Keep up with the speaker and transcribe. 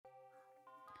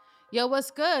Yo,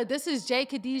 what's good? This is Jay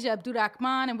Khadija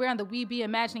Abdurrahman, and we're on the We Be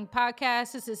Imagining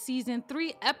podcast. This is season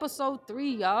 3, episode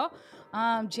 3, y'all.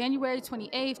 January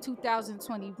 28th,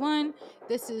 2021.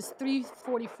 This is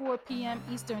 3:44 p.m.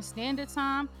 Eastern Standard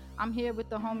Time. I'm here with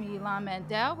the homie Elon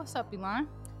Mandel. What's up, Elon?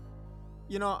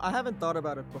 You know, I haven't thought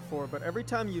about it before, but every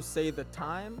time you say the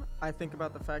time, I think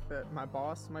about the fact that my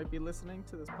boss might be listening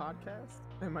to this podcast.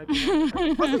 They might be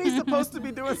like, wasn't he supposed to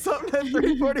be doing something at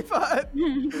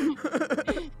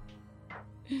 3:45?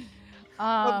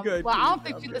 I'm good. Well, I don't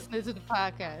think you're listening to the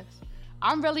podcast.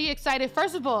 I'm really excited.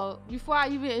 First of all, before I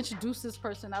even introduce this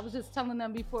person, I was just telling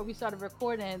them before we started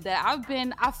recording that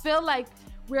I feel like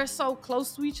we're so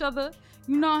close to each other.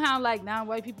 You know how like now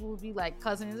white people would be like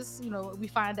cousins, you know, we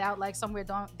find out like somewhere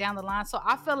down the line. So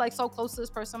I feel like so close to this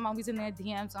person. I'm always in their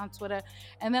DMs on Twitter.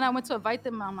 And then I went to invite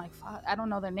them and I'm like, fuck, I don't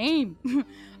know their name.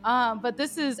 But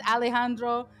this is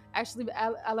Alejandro. Actually,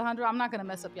 Alejandro, I'm not going to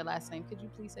mess up your last name. Could you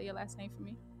please say your last name for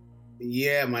me?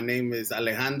 Yeah, my name is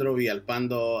Alejandro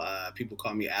Villalpando. People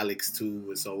call me Alex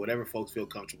too. So whatever folks feel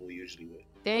comfortable usually with.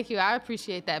 Thank you. I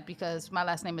appreciate that because my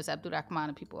last name is Abdurrahman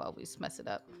and people always mess it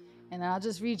up. And then I'll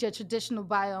just read your traditional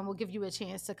bio and we'll give you a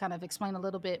chance to kind of explain a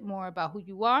little bit more about who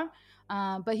you are.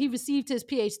 But he received his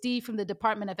PhD from the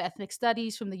Department of Ethnic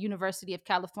Studies from the University of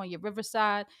California,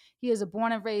 Riverside. He is a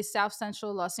born and raised South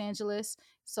Central Los Angeles,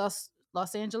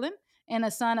 and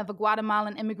a son of a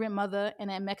Guatemalan immigrant mother and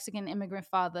a Mexican immigrant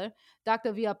father.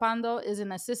 Dr. Villalpando is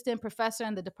an assistant professor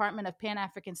in the Department of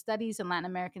Pan-African Studies and Latin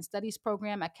American Studies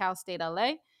program at Cal State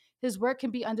LA. His work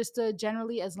can be understood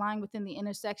generally as lying within the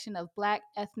intersection of Black,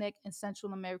 ethnic, and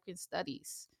Central American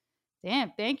studies.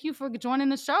 Damn, thank you for joining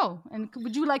the show. And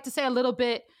would you like to say a little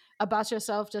bit about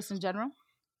yourself just in general?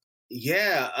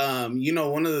 Yeah,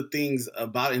 one of the things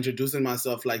about introducing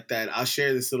myself like that, I'll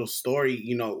share this little story.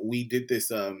 We did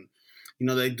this,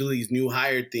 they do these new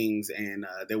hire things, and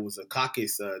there was a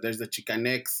caucus. There's the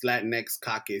Chicanx, Latinx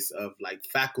caucus of like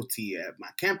faculty at my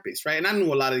campus, right? And I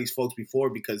knew a lot of these folks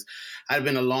before because I'd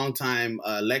been a long time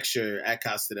lecturer at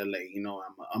Cal State LA.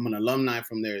 I'm an alumni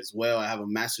from there as well. I have a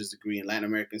master's degree in Latin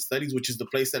American Studies, which is the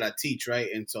place that I teach, right?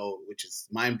 And so, which is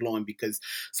mind blowing because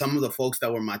some of the folks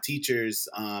that were my teachers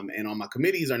and on my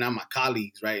committees are now my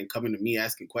colleagues, right? And coming to me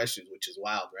asking questions, which is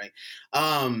wild, right?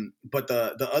 But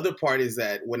the other part is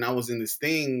that when I was in this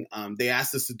thing, they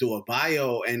asked us to do a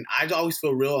bio, and I always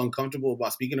feel real uncomfortable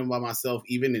about speaking about myself,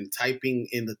 even in typing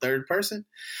in the third person.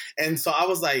 And so I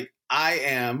was like, I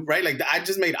am, right? Like I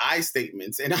just made I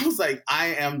statements and I was like,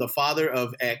 I am the father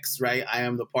of X, right? I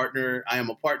am the partner. I am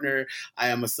a partner. I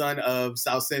am a son of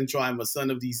South Central. I'm a son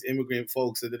of these immigrant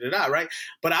folks, right?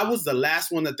 But I was the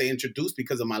last one that they introduced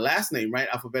because of my last name, right?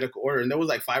 Alphabetical order. And there was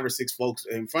like 5 or 6 folks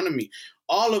in front of me.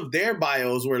 All of their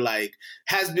bios were like,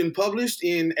 has been published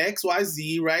in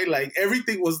XYZ, right? Like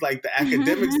everything was like the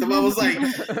academic stuff. I was like,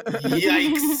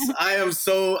 yikes. I am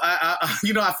so,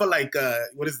 I felt like,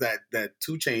 what is that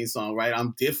 2 Chainz song, right?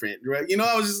 I'm different, right?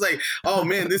 I was just like, oh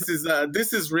man, this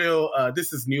is real.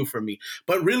 This is new for me.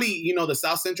 But really, the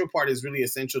South Central part is really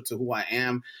essential to who I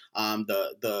am.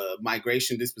 The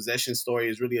migration dispossession story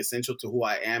is really essential to who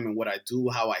I am and what I do,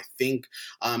 how I think,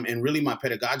 and really my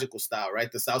pedagogical style, right?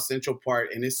 The South Central part.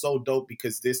 And it's so dope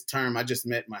because this term, I just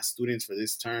met my students for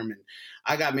this term and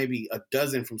I got maybe a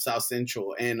dozen from South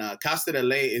Central. And Cal State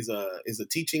LA is a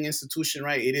teaching institution,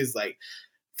 right? It is like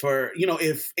for,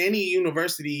 if any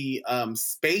university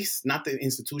space, not the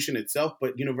institution itself,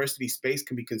 but university space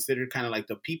can be considered kind of like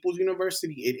the people's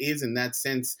university, it is in that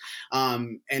sense.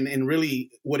 And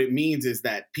really what it means is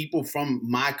that people from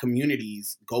my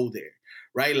communities go there.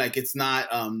 Right, like it's not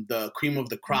the cream of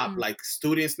the crop like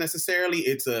students necessarily.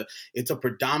 It's a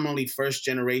predominantly first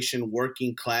generation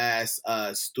working class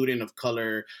student of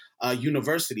color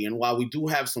university. And while we do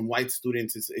have some white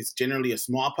students, it's generally a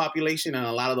small population, and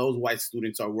a lot of those white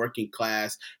students are working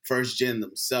class first gen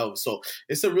themselves. So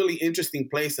it's a really interesting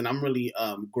place, and I'm really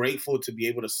grateful to be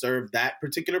able to serve that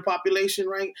particular population.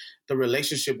 Right, the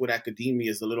relationship with academia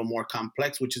is a little more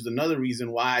complex, which is another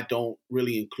reason why I don't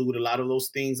really include a lot of those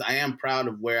things. I am proud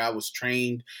of where I was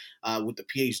trained with the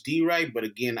PhD, right? But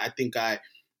again, I think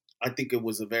it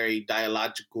was a very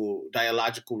dialogical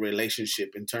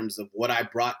relationship in terms of what I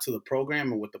brought to the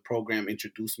program and what the program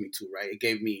introduced me to, right? It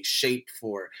gave me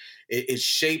it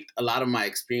shaped a lot of my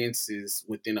experiences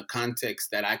within a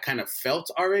context that I kind of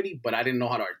felt already, but I didn't know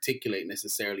how to articulate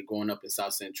necessarily growing up in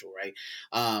South Central, right?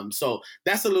 So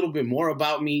that's a little bit more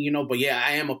about me, but yeah,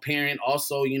 I am a parent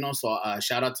also, so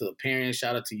shout out to the parents,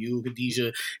 shout out to you,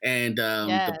 Khadija, and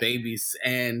the babies.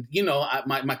 And,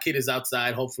 my kid is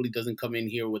outside, hopefully doesn't come in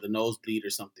here with a nosebleed or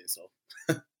something. So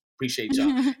appreciate y'all.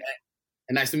 And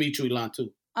nice to meet you, Elon,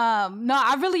 too. No,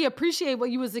 I really appreciate what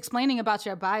you was explaining about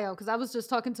your bio, because I was just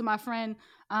talking to my friend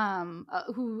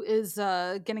who is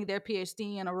getting their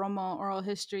PhD in aroma oral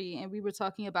history, and we were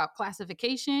talking about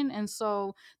classification. And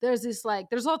so there's this like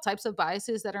there's all types of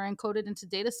biases that are encoded into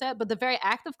data set, but the very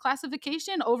act of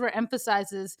classification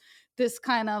overemphasizes this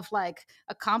kind of like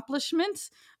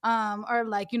accomplishments, or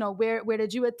like, you know, where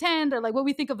did you attend, or like what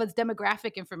we think of as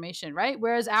demographic information, right?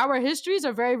 Whereas our histories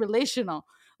are very relational.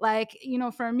 Like, you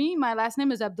know, for me, my last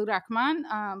name is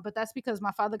Abdurrahman, but that's because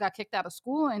my father got kicked out of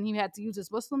school and he had to use his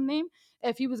Muslim name.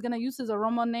 If he was going to use his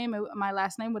Oromo name, my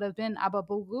last name would have been Abba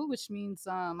Bulgu, which means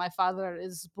my father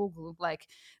is Bulgu. Like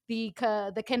the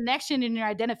connection in your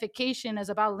identification is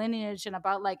about lineage and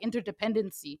about like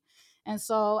interdependency. And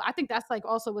so I think that's like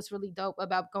also what's really dope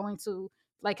about going to,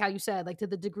 like how you said, like to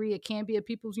the degree it can be a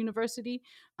people's university,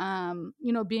 you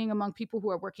know, being among people who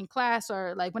are working class,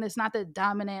 or like when it's not the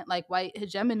dominant like white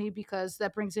hegemony, because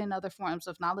that brings in other forms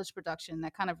of knowledge production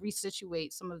that kind of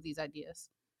resituate some of these ideas.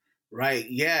 Right.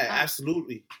 Yeah, Uh,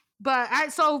 absolutely. but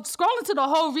so scrolling to the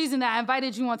whole reason that I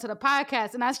invited you onto the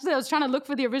podcast, and actually I was trying to look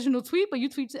for the original tweet, but you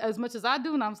tweet as much as I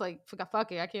do, and I was like,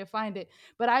 fuck it, I can't find it.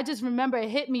 But I just remember it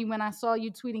hit me when I saw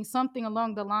you tweeting something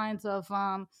along the lines of,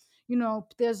 you know,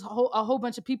 there's a whole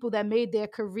bunch of people that made their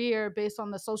career based on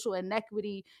the social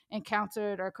inequity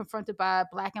encountered or confronted by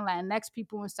Black and Latinx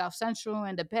people in South Central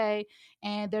and the Bay,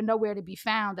 and they're nowhere to be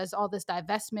found as all this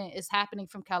divestment is happening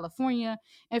from California.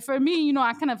 And for me, you know,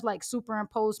 I kind of like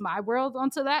superimposed my world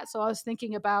onto that. So I was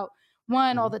thinking about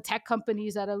one, all Mhm. the tech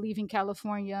companies that are leaving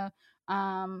California.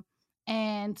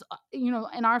 And you know,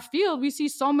 in our field we see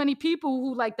so many people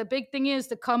who, like, the big thing is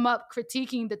to come up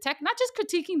critiquing the tech, not just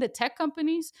critiquing the tech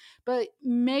companies, but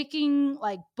making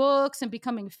like books and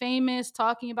becoming famous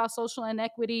talking about social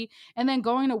inequity, and then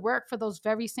going to work for those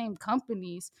very same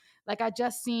companies. Like I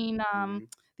just seen Mhm.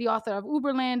 the author of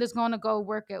Uberland is going to go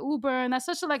work at Uber, and that's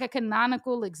such a, like a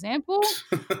canonical example.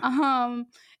 um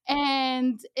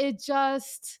and it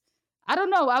just, I don't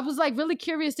know. I was like really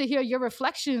curious to hear your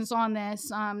reflections on this,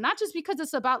 not just because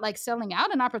it's about like selling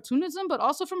out and opportunism, but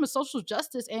also from a social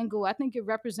justice angle. I think it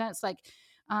represents like,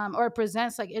 or it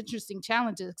presents like interesting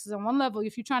challenges. Because on one level,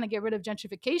 if you're trying to get rid of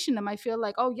gentrification, it might feel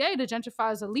like, oh, yay, the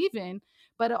gentrifiers are leaving.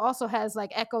 But it also has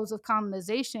like echoes of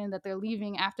colonization, that they're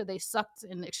leaving after they sucked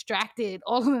and extracted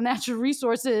all of the natural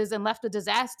resources and left a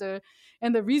disaster.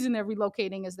 And the reason they're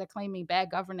relocating is they're claiming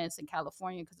bad governance in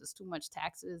California because there's too much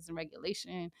taxes and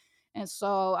regulation. And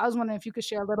so I was wondering if you could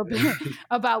share a little bit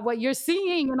about what you're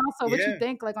seeing, and also what you Yeah.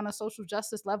 think like on a social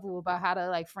justice level about how to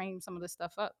like frame some of this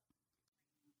stuff up.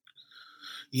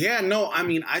 Yeah, no, I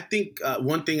mean, I think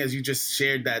one thing, as you just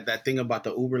shared that thing about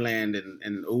the Uberland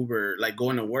and Uber, like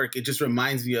going to work, it just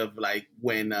reminds me of like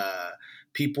when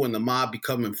people in the mob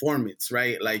become informants,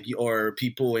 right? Like, or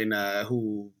people in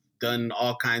who done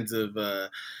all kinds of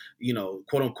you know,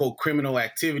 quote unquote criminal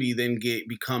activity, then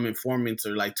become informants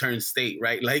or like turn state,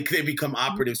 right? Like they become Mhm.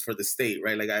 operatives for the state,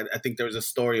 right? Like I think there was a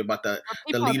story about Or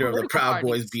the people in leader of the political Proud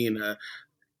Boys parties. being a,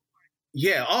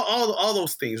 yeah, all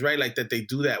those things, right? Like that they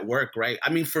do that work, right? I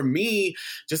mean, for me,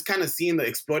 just kind of seeing the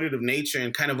exploitative nature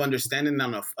and kind of understanding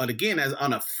on a, again, as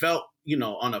on a felt, you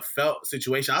know, on a felt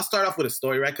situation. I'll start off with a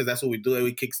story, right? Because that's what we do.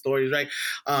 We kick stories, right?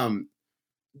 Um,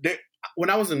 there, when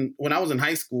I was in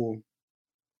high school,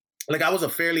 like I was a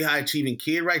fairly high achieving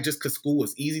kid, right? Just because school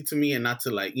was easy to me, and not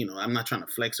to like, you know, I'm not trying to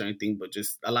flex or anything, but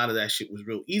just a lot of that shit was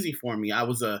real easy for me. I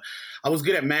was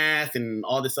good at math and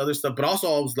all this other stuff, but also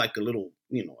I was like a little,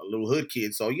 you know, a little hood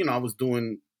kid. So you know, I was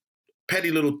doing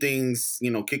petty little things,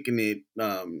 you know, kicking it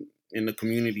in the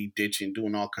community, ditching,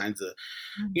 doing all kinds of,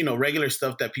 you know, regular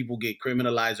stuff that people get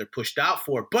criminalized or pushed out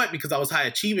for. But because I was high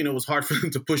achieving, it was hard for them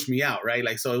to push me out, right?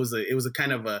 Like, so it was a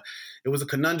kind of a, it was a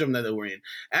conundrum that they were in.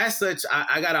 As such,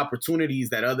 I got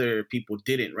opportunities that other people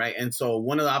didn't, right? And so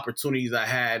one of the opportunities I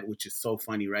had, which is so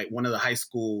funny, right? One of the high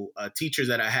school teachers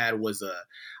that I had was,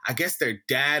 I guess their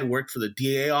dad worked for the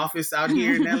DA office out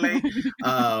here in LA.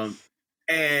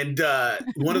 And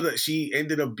one of the, she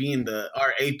ended up being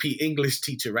our AP English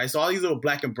teacher, right? So all these little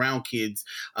black and brown kids,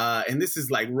 and this is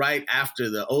like right after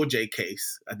the OJ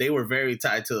case. They were very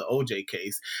tied to the OJ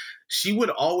case. She would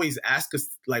always ask us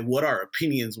like what our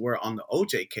opinions were on the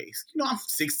OJ case. You know, I'm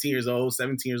 16 years old,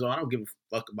 17 years old. I don't give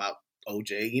a fuck about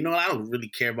OJ. You know, I don't really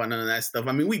care about none of that stuff.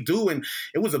 I mean, we do, and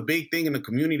it was a big thing in the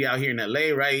community out here in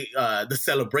LA, right? The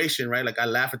celebration, right? Like I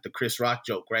laugh at the Chris Rock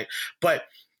joke, right? But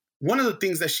one of the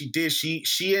things that she did, she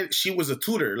was a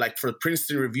tutor, like for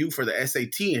Princeton Review for the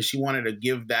SAT, and she wanted to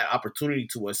give that opportunity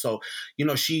to us. So,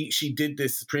 she did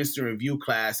this Princeton Review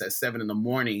class at 7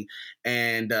 a.m,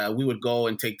 and we would go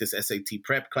and take this SAT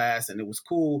prep class, and it was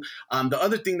cool. The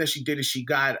other thing that she did is she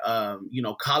got,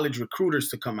 college recruiters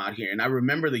to come out here. And I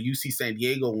remember the UC San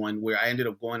Diego one where I ended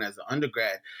up going as an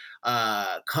undergrad,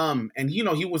 and,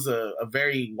 he was a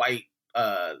very white,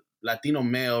 Latino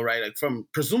male, right? Like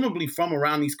presumably from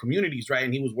around these communities, right?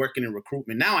 And he was working in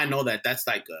recruitment. Now I know that that's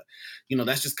like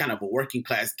that's just kind of a working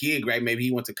class gig, right? Maybe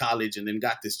he went to college and then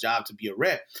got this job to be a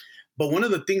rep. But one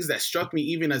of the things that struck me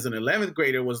even as an 11th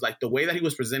grader was like the way that he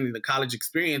was presenting the college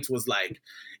experience was like,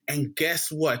 and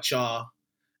guess what, y'all?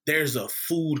 There's a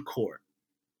food court.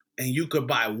 And you could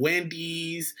buy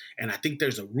Wendy's, and I think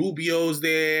there's a Rubio's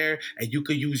there, and you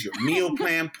could use your meal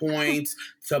plan points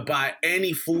to buy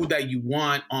any food that you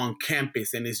want on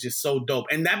campus, and it's just so dope.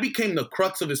 And that became the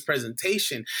crux of his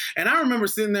presentation. And I remember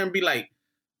sitting there and be like,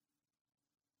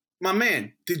 my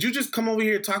man, did you just come over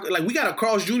here talking? Like, we got a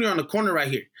Carl's Jr. on the corner right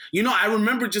here. I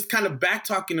remember just kind of back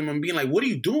talking him and being like, what are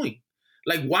you doing?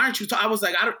 Like, why aren't you I was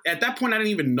like, at that point, I didn't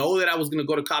even know that I was going to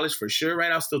go to college for sure,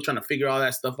 right? I was still trying to figure all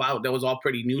that stuff out. That was all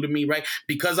pretty new to me, right?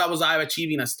 Because I was high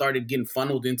achieving, I started getting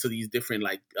funneled into these different,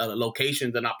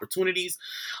 locations and opportunities.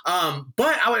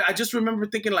 But I just remember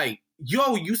thinking, like,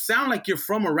 yo, you sound like you're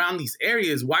from around these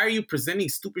areas. Why are you presenting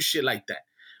stupid shit like that?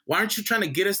 Why aren't you trying to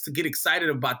get us to get excited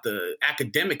about the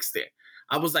academics there?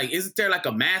 I was like, isn't there like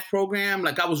a math program?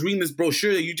 Like, I was reading this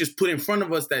brochure that you just put in front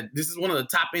of us that this is one of the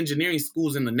top engineering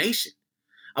schools in the nation.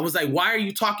 I was like, why are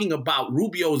you talking about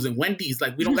Rubio's and Wendy's?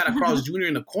 Like, we don't got a Carl's Jr.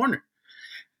 in the corner.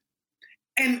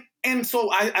 And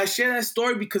so I share that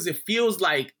story because it feels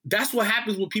like that's what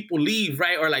happens when people leave,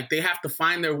 right? Or like they have to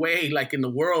find their way, like in the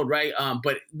world, right?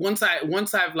 But once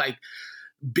I've like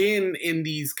been in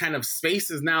these kind of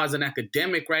spaces now as an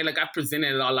academic, right? Like I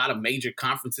presented at a lot of major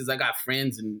conferences. I got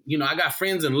friends and, I got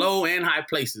friends in low and high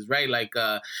places, right? Like,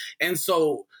 and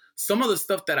so some of the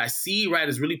stuff that I see, right,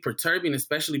 is really perturbing,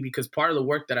 especially because part of the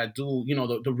work that I do,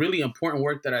 the really important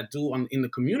work that I do in the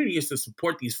community is to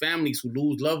support these families who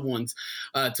lose loved ones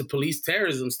to police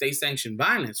terrorism, state-sanctioned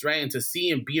violence, right? And to see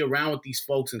and be around with these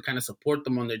folks and kind of support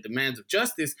them on their demands of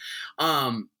justice,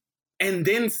 and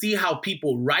then see how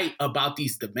people write about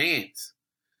these demands,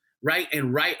 right?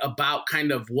 And write about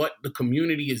kind of what the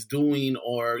community is doing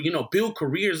or, build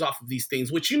careers off of these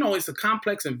things, which, it's a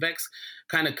complex and vexed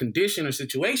kind of condition or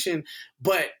situation,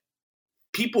 but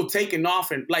people taking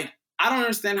off and like, I don't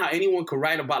understand how anyone could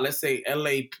write about, let's say,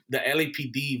 the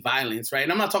LAPD violence, right?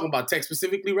 And I'm not talking about tech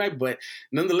specifically, right? But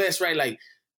nonetheless, right? Like,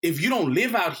 if you don't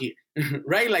live out here,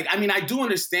 right? Like, I mean, I do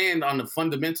understand on the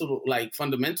fundamental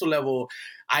level,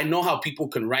 I know how people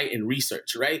can write and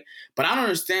research, right? But I don't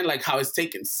understand like how it's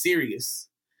taken serious,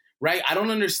 right? I don't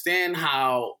understand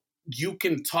how you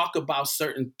can talk about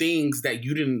certain things that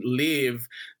you didn't live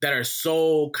that are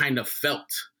so kind of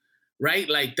felt, right?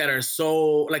 Like that are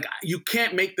so, like you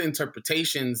can't make the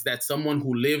interpretations that someone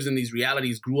who lives in these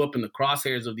realities grew up in the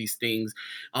crosshairs of these things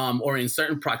or in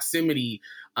certain proximity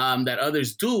that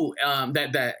others do,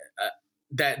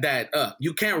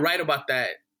 you can't write about that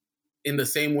in the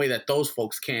same way that those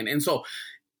folks can. And so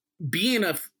being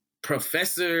a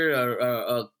professor or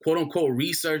a quote unquote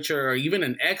researcher or even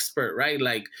an expert, right?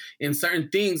 Like in certain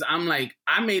things, I'm like,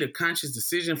 I made a conscious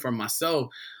decision for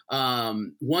myself.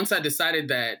 Once I was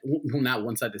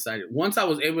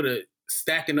able to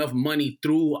stack enough money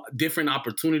through different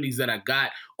opportunities that I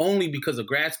got only because of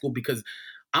grad school, because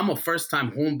I'm a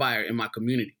first-time home buyer in my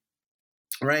community,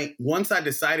 right? Once I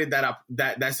decided that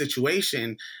that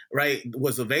situation, right,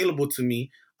 was available to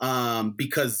me,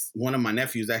 because one of my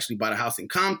nephews actually bought a house in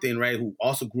Compton, right, who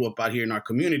also grew up out here in our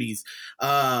communities.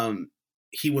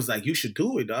 He was like, you should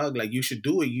do it, dog. Like, you should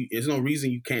do it. There's no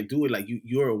reason you can't do it. Like,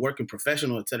 you're a working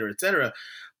professional, et cetera, et cetera.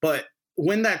 But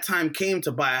when that time came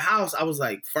to buy a house, I was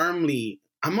like, firmly,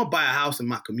 I'm going to buy a house in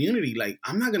my community. Like,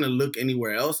 I'm not going to look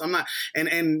anywhere else. I'm not,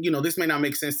 and this may not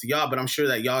make sense to y'all, but I'm sure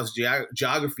that y'all's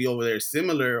geography over there is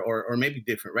similar or maybe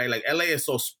different, right? Like, LA is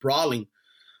so sprawling.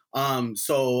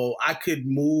 So I could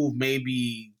move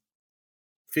maybe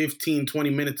 15, 20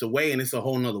 minutes away and it's a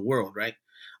whole nother world, right?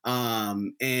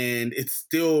 And it's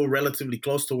still relatively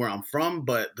close to where I'm from,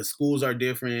 but the schools are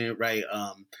different, right?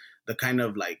 The kind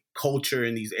of like culture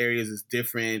in these areas is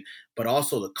different, but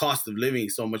also the cost of living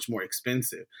is so much more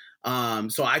expensive.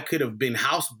 So I could have been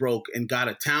house broke and got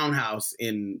a townhouse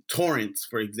in Torrance,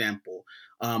 for example.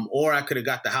 Or I could have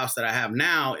got the house that I have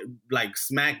now, like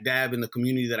smack dab in the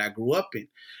community that I grew up in.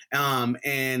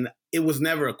 And it was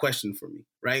never a question for me,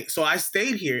 right? So I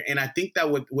stayed here, and I think that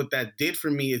what that did for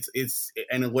me, it's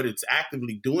and what it's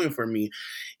actively doing for me,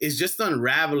 is just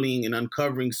unraveling and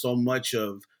uncovering so much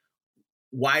of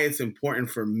why it's important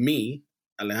for me,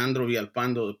 Alejandro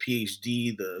Villalpando, the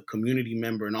PhD, the community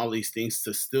member, and all these things,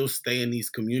 to still stay in these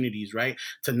communities, right?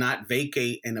 To not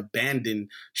vacate and abandon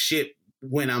shit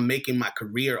when I'm making my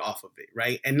career off of it,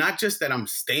 right? And not just that I'm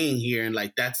staying here and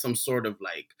like that's some sort of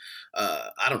like,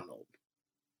 I don't know,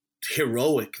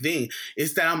 heroic thing.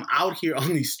 It's that I'm out here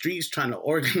on these streets trying to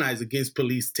organize against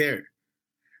police terror,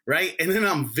 right? And then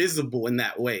I'm visible in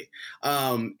that way.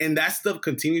 And that stuff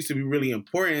continues to be really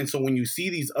important. And so when you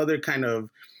see these other kind of,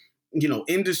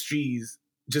 industries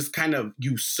just kind of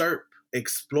usurp,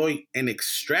 exploit, and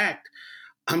extract,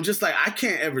 I'm just like, I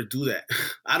can't ever do that.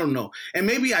 I don't know. And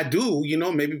maybe I do,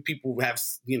 maybe people have,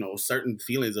 certain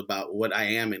feelings about what I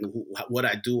am and what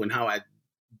I do and how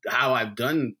I've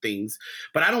done things,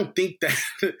 but I don't think that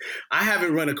I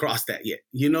haven't run across that yet,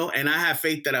 and I have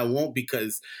faith that I won't,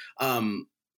 because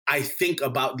I think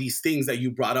about these things that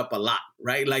you brought up a lot,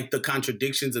 right? Like the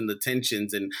contradictions and the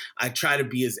tensions, and I try to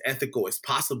be as ethical as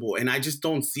possible. And I just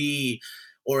don't see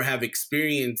or have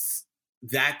experienced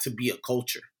that to be a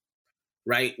culture,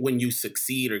 right? When you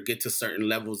succeed or get to certain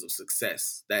levels of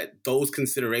success, that those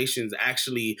considerations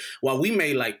actually, while we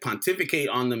may like pontificate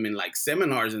on them in like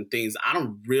seminars and things, I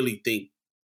don't really think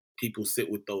people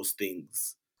sit with those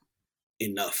things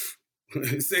enough.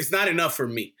 It's not enough for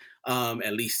me,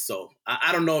 at least. So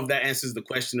I don't know if that answers the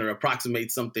question or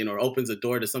approximates something or opens a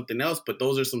door to something else, but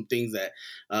those are some things that,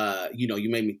 you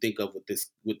made me think of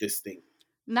with this thing.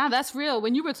 Nah, that's real.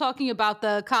 When you were talking about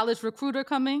the college recruiter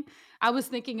coming, I was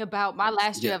thinking about my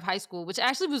last year Yeah. of high school, which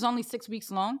actually was only 6 weeks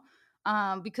long,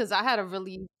 because I had a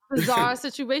really bizarre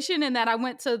situation in that I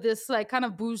went to this like kind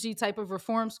of bougie type of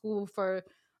reform school for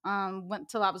went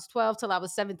till I was 12 till I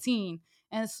was 17.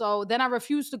 And so then I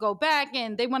refused to go back,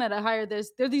 and they wanted to hire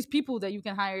this. There are these people that you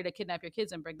can hire to kidnap your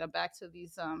kids and bring them back to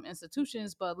these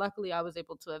institutions, but luckily I was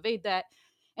able to evade that.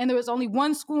 And there was only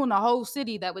one school in the whole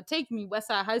city that would take me,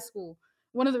 Westside High School.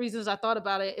 One of the reasons I thought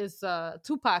about it is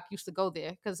Tupac used to go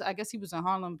there because I guess he was in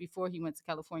Harlem before he went to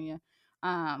California.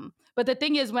 But the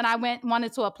thing is, when I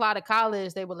wanted to apply to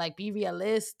college, they were like, "Be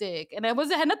realistic," and it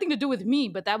had nothing to do with me,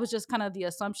 but that was just kind of the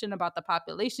assumption about the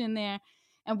population there.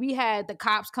 And we had the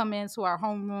cops come into our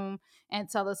homeroom and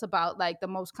tell us about like the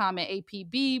most common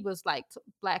APB was like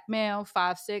black male,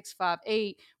 5'6",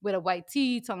 5'8", with a white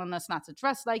tee, telling us not to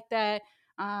dress like that.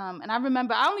 And I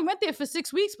remember I only went there for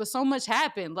 6 weeks, but so much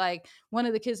happened. Like one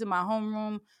of the kids in my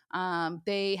homeroom,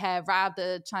 they had robbed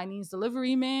a Chinese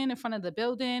delivery man in front of the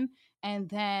building. And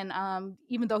then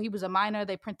even though he was a minor,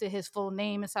 they printed his full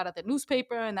name inside of the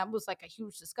newspaper. And that was like a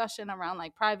huge discussion around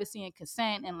like privacy and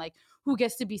consent and like who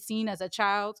gets to be seen as a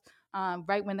child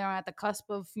right when they're at the cusp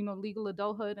of, legal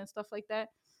adulthood and stuff like that.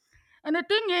 And the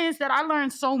thing is that I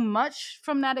learned so much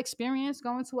from that experience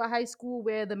going to a high school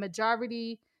where the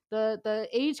majority, the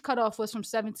age cutoff was from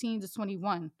 17 to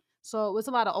 21. So it was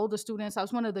a lot of older students. I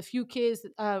was one of the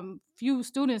few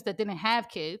students that didn't have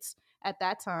kids at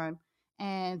that time.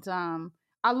 And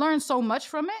I learned so much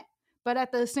from it. But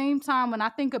at the same time, when I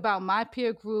think about my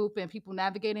peer group and people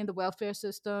navigating the welfare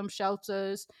system,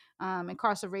 shelters,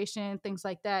 incarceration, things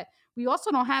like that, we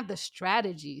also don't have the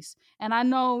strategies. And I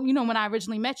know, when I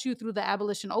originally met you through the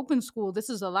Abolition Open School, this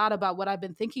is a lot about what I've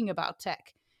been thinking about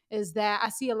tech, is that I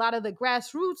see a lot of the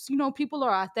grassroots, people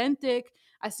are authentic.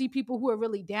 I see people who are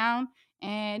really down.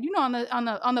 And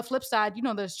on the flip side,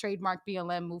 there's trademark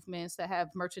BLM movements that have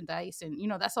merchandise, and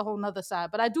that's a whole nother side.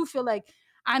 But I do feel like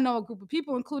I know a group of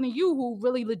people, including you, who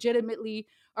really legitimately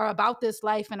are about this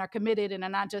life and are committed and are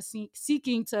not just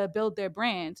seeking to build their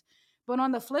brand. But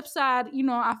on the flip side,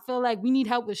 I feel like we need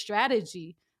help with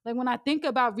strategy. Like when I think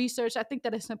about research, I think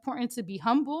that it's important to be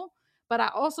humble, but I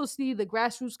also see the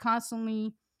grassroots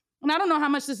constantly. And I don't know how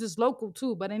much this is local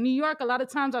too, but in New York, a lot of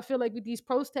times I feel like with these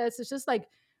protests, it's just like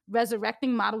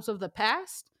resurrecting models of the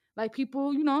past. Like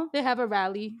people, they have a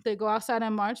rally, they go outside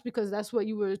and march because that's what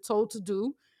you were told to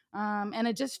do. And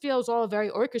it just feels all very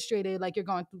orchestrated, like you're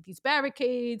going through these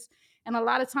barricades. And a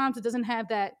lot of times it doesn't have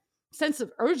that sense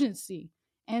of urgency.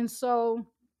 And so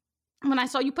when I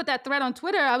saw you put that thread on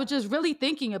Twitter, I was just really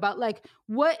thinking about like,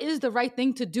 what is the right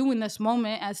thing to do in this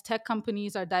moment as tech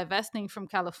companies are divesting from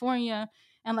California?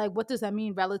 And like, what does that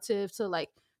mean relative to like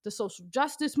the social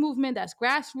justice movement that's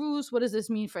grassroots? What does this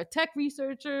mean for tech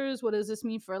researchers? What does this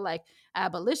mean for like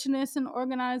abolitionists and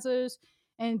organizers?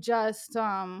 And just,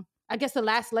 I guess the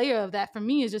last layer of that for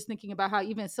me is just thinking about how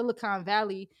even Silicon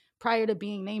Valley, prior to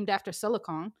being named after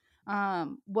Silicon,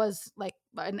 was like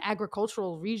an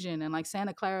agricultural region, and like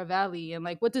Santa Clara Valley, and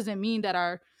like what does it mean that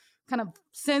our kind of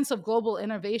sense of global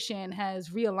innovation has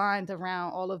realigned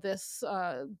around all of this,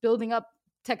 building up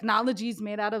technologies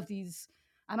made out of these,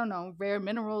 I don't know, rare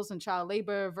minerals and child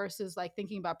labor versus like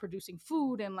thinking about producing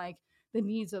food and like the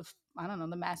needs of, I don't know,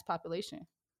 the mass population.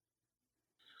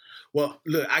 Well,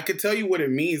 look, I could tell you what it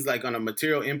means, like on a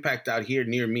material impact out here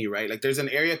near me, right? Like there's an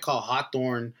area called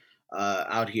Hawthorne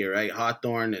out here, right?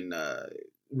 Hawthorne and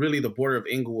really the border of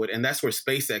Inglewood, and that's where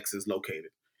SpaceX is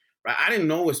located. Right, I didn't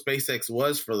know what SpaceX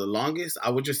was for the longest. I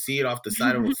would just see it off the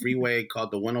side of a freeway called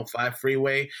the 105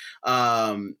 freeway.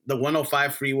 The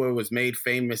 105 freeway was made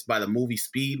famous by the movie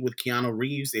Speed with Keanu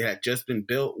Reeves. It had just been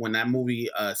built when that movie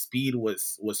Speed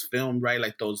was filmed, right?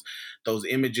 Like those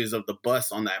images of the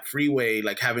bus on that freeway,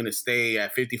 like having to stay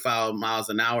at 55 miles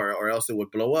an hour or else it would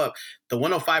blow up. The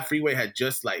 105 freeway had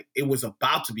just like, it was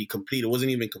about to be complete. It wasn't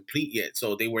even complete yet.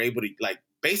 So they were able to like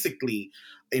basically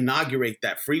inaugurate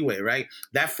that freeway, right?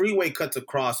 That freeway cuts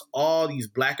across all these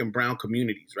Black and brown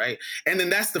communities, right? And then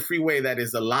that's the freeway that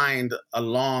is aligned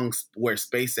along where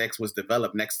SpaceX was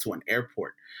developed, next to an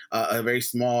airport, a very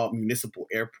small municipal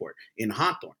airport in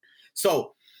Hawthorne.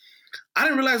 So I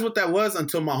didn't realize what that was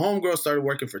until my homegirl started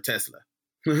working for Tesla.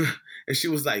 And she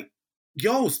was like,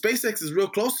 yo, SpaceX is real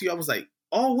close to you. I was like,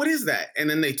 oh, what is that? And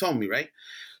then they told me, right?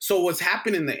 So what's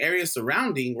happened in the area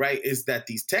surrounding, right, is that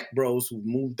these tech bros who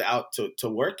moved out to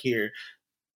work here,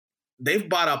 they've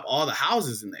bought up all the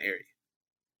houses in the area.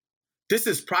 This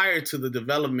is prior to the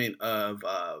development of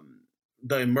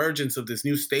the emergence of this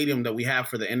new stadium that we have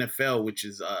for the NFL, which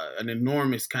is an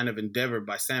enormous kind of endeavor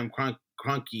by Sam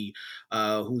Kroenke,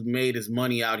 who made his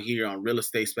money out here on real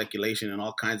estate speculation and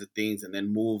all kinds of things, and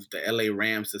then moved the LA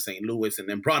Rams to St. Louis and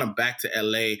then brought them back to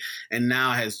LA, and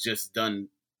now has just done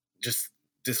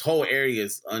this whole area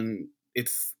is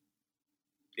it's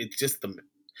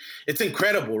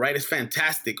incredible, right? It's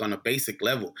fantastic on a basic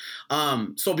level.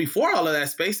 So before all of that,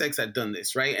 SpaceX had done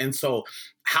this, right? And so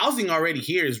housing already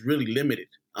here is really limited.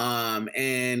 And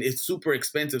it's super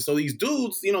expensive. So these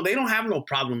dudes, they don't have no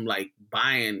problem like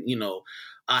buying,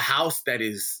 a house that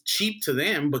is cheap to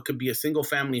them, but could be a single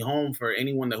family home for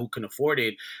anyone who can afford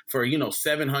it for,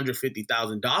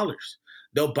 $750,000.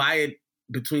 They'll buy it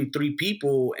between 3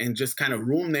 people and just kind of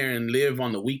room there and live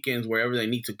on the weekends wherever they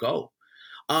need to go.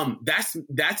 That's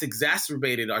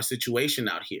exacerbated our situation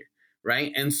out here,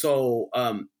 right? And so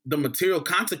the material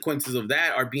consequences of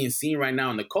that are being seen right now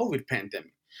in the COVID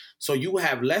pandemic. So you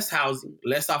have less housing,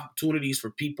 less opportunities for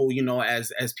people,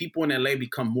 as people in LA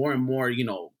become more and more,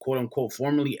 quote unquote,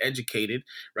 formally educated,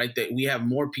 right? That we have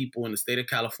more people in the state of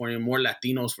California, more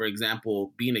Latinos, for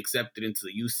example, being accepted into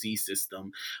the UC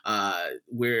system,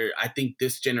 where I think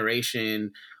this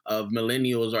generation of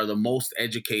millennials are the most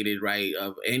educated, right,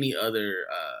 of any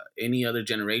other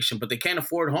generation, but they can't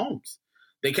afford homes.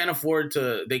 They can't afford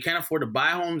to buy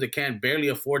homes. They can't barely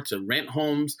afford to rent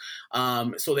homes.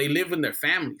 So they live in their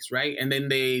families, right? And then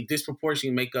they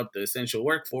disproportionately make up the essential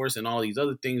workforce and all these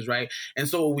other things, right? And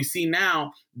so what we see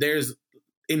now, there's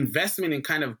investment in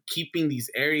kind of keeping these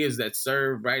areas that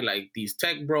serve, right, like these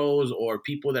tech bros or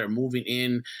people that are moving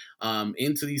in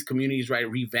into these communities, right,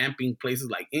 revamping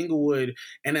places like Inglewood.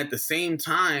 And at the same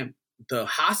time, the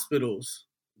hospitals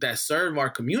that serve our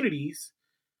communities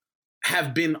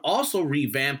have been also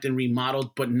revamped and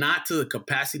remodeled, but not to the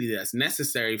capacity that's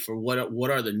necessary for what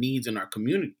are the needs in our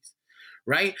communities,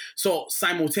 right? So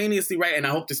simultaneously, right, and I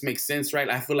hope this makes sense, right?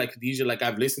 I feel like, Khadija, like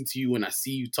I've listened to you and I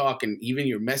see you talk and even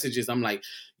your messages, I'm like,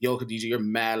 yo, Khadija, you're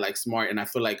mad, like smart. And I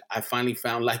feel like I finally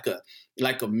found like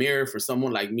a mirror for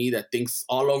someone like me that thinks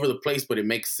all over the place, but it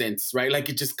makes sense, right? Like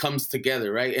it just comes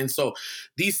together, right? And so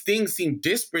these things seem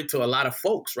disparate to a lot of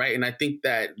folks, right? And I think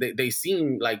that they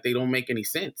seem like they don't make any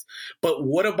sense. But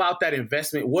what about that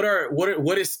investment? What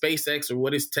is SpaceX or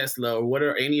what is Tesla or what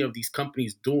are any of these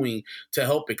companies doing to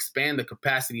help expand the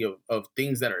capacity of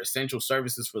things that are essential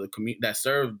services for the that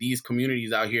serve these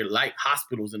communities out here, like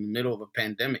hospitals in the middle of a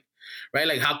pandemic? Right?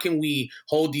 Like, how can we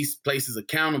hold these places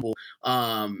accountable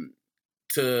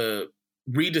to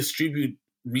redistribute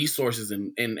resources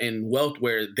and wealth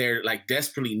where they're like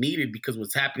desperately needed? Because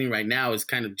what's happening right now is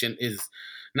it's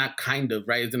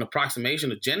an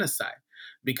approximation of genocide,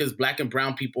 because Black and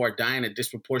brown people are dying at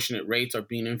disproportionate rates, are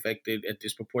being infected at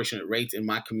disproportionate rates in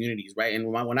my communities, right? And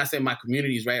when I say my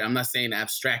communities, right, I'm not saying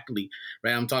abstractly,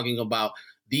 right? I'm talking about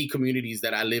the communities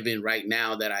that I live in right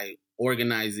now, that I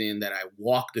organize in, that I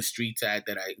walk the streets at,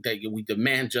 that we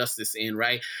demand justice in,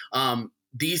 right?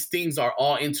 These things are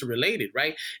all interrelated,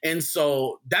 right? And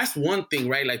so that's one thing,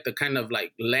 right? Like the kind of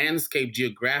like landscape,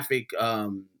 geographic,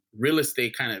 real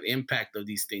estate kind of impact of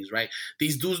these things, right?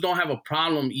 These dudes don't have a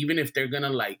problem, even if they're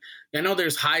gonna I know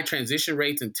there's high transition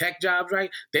rates in tech jobs,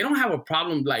 right? They don't have a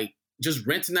problem like just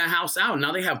renting that house out.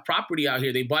 Now they have property out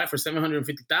here. They bought it for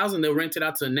 $750,000. They'll rent it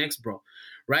out to the next bro,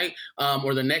 right?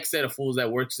 Or the next set of fools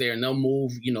that works there, and they'll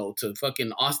move, to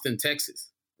fucking Austin,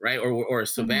 Texas, right? Or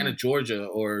Savannah, Georgia,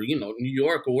 or, New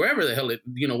York, or wherever the hell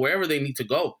wherever they need to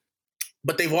go.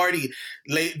 But they've already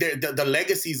the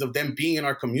legacies of them being in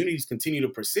our communities continue to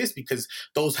persist because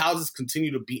those houses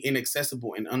continue to be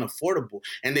inaccessible and unaffordable,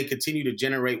 and they continue to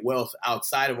generate wealth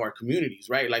outside of our communities,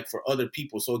 right? Like for other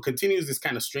people. So it continues this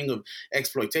kind of string of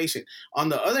exploitation. On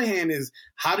the other hand, is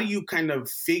how do you kind of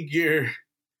figure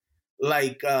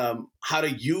how to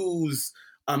use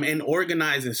and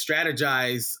organize and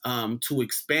strategize to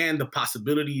expand the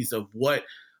possibilities of what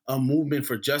a movement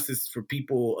for justice for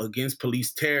people against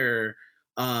police terror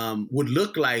would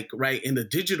look like, right, in the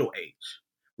digital age,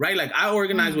 right? Like I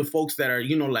organize with folks that are,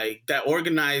 that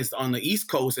organized on the East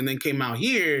Coast and then came out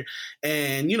here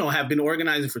and, have been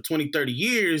organizing for 20, 30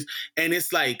 years. And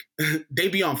it's like, they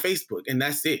be on Facebook and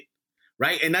that's it.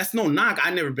 Right. And that's no knock.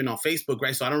 I've never been on Facebook.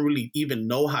 Right. So I don't really even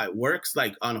know how it works,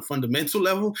 like on a fundamental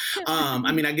level.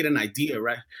 I mean, I get an idea.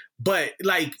 Right. But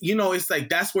like, it's like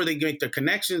that's where they make their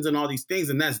connections and all these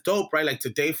things. And that's dope. Right. Like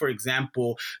today, for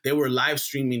example, they were live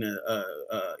streaming a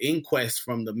inquest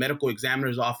from the medical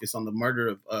examiner's office on the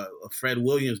murder of Fred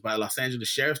Williams by Los Angeles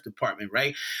Sheriff's Department.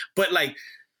 Right. But like,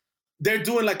 they're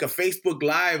doing like a Facebook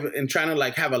Live and trying to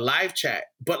like have a live chat,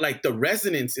 but like the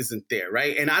resonance isn't there,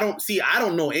 right? And I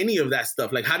don't know any of that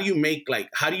stuff. Like, how do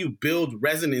you build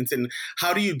resonance, and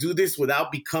how do you do this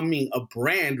without becoming a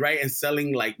brand, right? And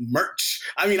selling like merch.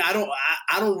 I mean, I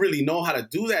don't really know how to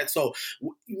do that. So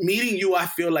meeting you, I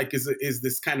feel like is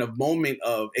this kind of moment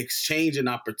of exchange and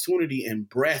opportunity and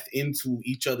breath into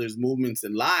each other's movements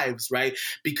and lives, right?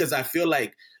 Because I feel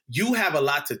like you have a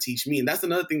lot to teach me. And that's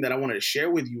another thing that I wanted to share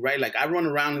with you, right? Like I run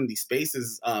around in these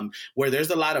spaces where there's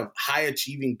a lot of high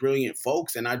achieving, brilliant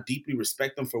folks, and I deeply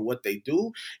respect them for what they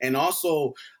do. And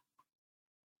also,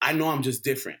 I know I'm just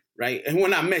different, right? And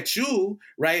when I met you,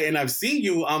 right, and I've seen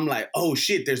you, I'm like, oh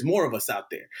shit, there's more of us out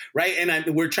there, right?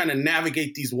 And we're trying to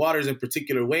navigate these waters in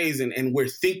particular ways, and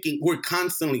we're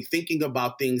constantly thinking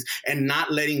about things and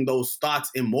not letting those thoughts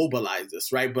immobilize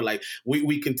us, right? But like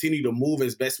we continue to move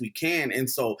as best we can. And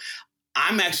so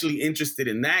I'm actually interested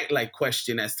in that like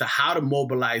question as to how to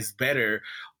mobilize better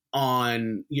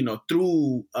on,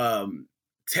 through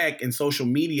tech and social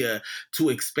media to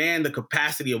expand the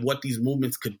capacity of what these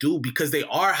movements could do, because they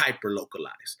are hyper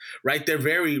localized, right? They're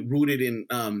very rooted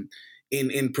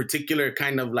in particular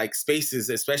kind of like spaces,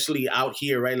 especially out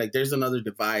here, right? Like there's another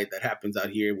divide that happens out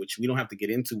here, which we don't have to get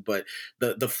into, but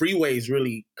the freeways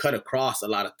really cut across a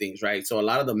lot of things, right? So a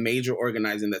lot of the major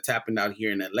organizing that's happened out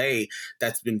here in LA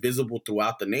that's been visible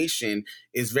throughout the nation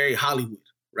is very Hollywood,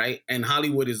 right? And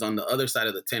Hollywood is on the other side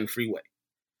of the 10 freeway,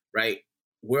 right?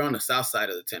 We're on the south side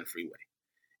of the 10 freeway.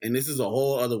 And this is a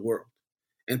whole other world.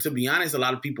 And to be honest, a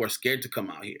lot of people are scared to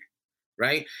come out here,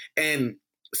 right? And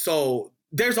so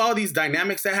there's all these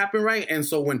dynamics that happen, right? And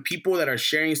so when people that are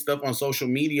sharing stuff on social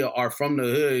media are from the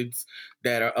hoods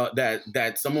that are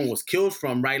that someone was killed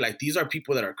from, right? Like these are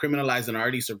people that are criminalized and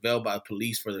already surveilled by the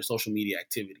police for their social media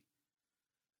activity,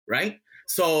 right?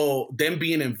 So them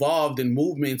being involved in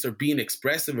movements or being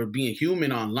expressive or being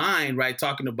human online, right?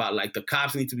 Talking about like the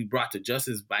cops need to be brought to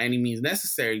justice by any means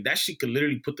necessary. That shit could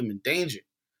literally put them in danger,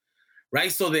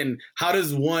 right? So then how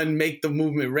does one make the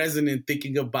movement resonant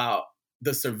thinking about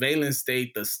the surveillance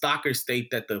state, the stalker state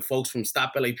that the folks from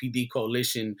Stop LAPD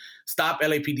Coalition, Stop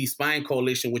LAPD Spying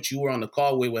Coalition, which you were on the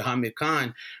call with Hamid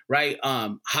Khan, right?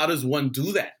 How does one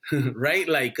do that, right?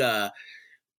 Like, how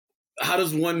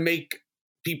does one make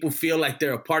people feel like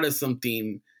they're a part of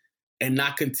something and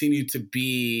not continue to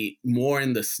be more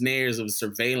in the snares of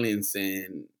surveillance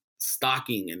and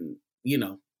stalking and,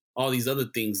 all these other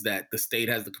things that the state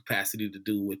has the capacity to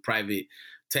do with private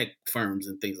tech firms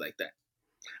and things like that?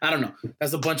 I don't know.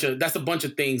 That's a bunch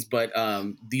of things, but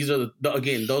these are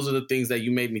those are the things that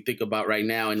you made me think about right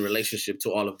now in relationship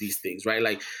to all of these things, right?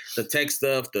 Like the tech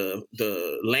stuff,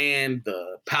 the land,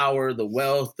 the power, the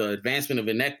wealth, the advancement of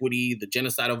inequity, the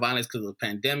genocidal violence because of the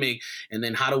pandemic, and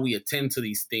then how do we attend to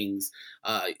these things,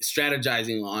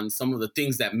 strategizing on some of the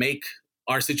things that make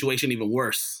our situation even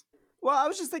worse. Well, I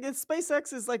was just thinking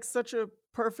SpaceX is like such a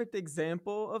perfect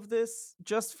example of this,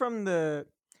 just from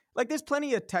like, there's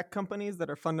plenty of tech companies that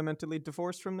are fundamentally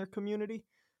divorced from their community,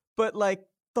 but like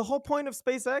the whole point of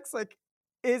SpaceX, like,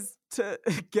 is to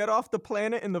get off the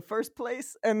planet in the first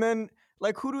place. And then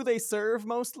like, who do they serve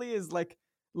mostly is like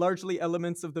largely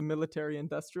elements of the military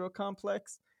industrial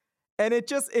complex. And it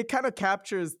kind of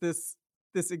captures this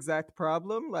exact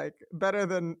problem, like better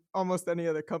than almost any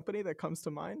other company that comes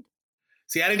to mind.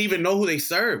 See, I didn't even know who they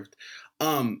served.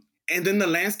 and then the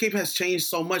landscape has changed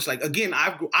so much. Like, again,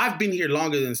 I've been here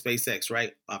longer than SpaceX,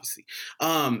 right? Obviously.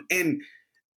 And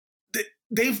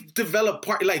they've developed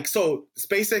so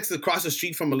SpaceX is across the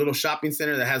street from a little shopping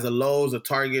center that has a Lowe's, a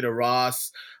Target, a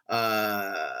Ross,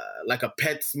 like a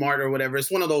PetSmart or whatever.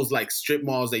 It's one of those like strip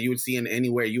malls that you would see in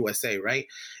anywhere USA, right?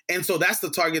 And so that's the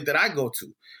Target that I go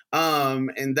to.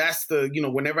 And that's the,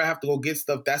 whenever I have to go get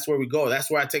stuff, that's where we go.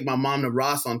 That's where I take my mom to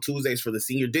Ross on Tuesdays for the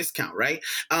senior discount, right?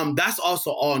 That's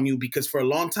also all new because for a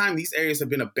long time, these areas have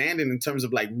been abandoned in terms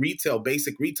of like retail,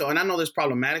 basic retail. And I know there's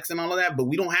problematics and all of that, but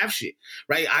we don't have shit,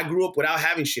 right? I grew up without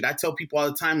having shit. I tell people all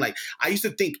the time, like, I used to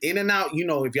think In-N-Out,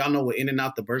 if y'all know what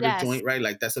In-N-Out, the burger joint, right?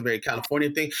 Like, that's a very California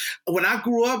thing. When I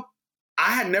grew up,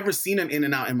 I had never seen an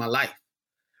In-N-Out in my life.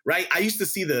 Right, I used to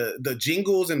see the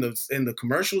jingles and the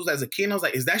commercials as a kid. And I was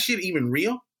like, "Is that shit even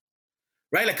real?"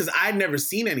 Right, like because I'd never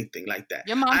seen anything like that.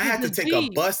 I had to take a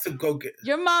bus to go get.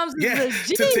 Your mom's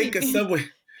to take a subway.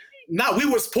 No, we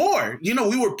was poor. We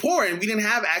were poor and we didn't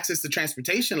have access to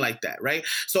transportation like that, right?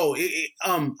 So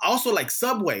also like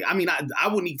Subway. I mean, I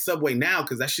wouldn't eat Subway now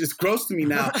because that shit is gross to me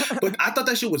now. But I thought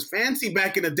that shit was fancy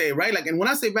back in the day, right? Like, and when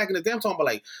I say back in the day, I'm talking about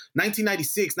like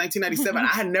 1996, 1997. I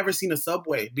had never seen a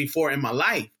Subway before in my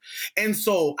life. And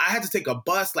so I had to take a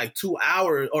bus like 2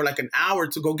 hours or like an hour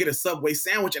to go get a Subway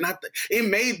sandwich. And it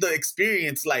made the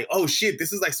experience like, oh shit,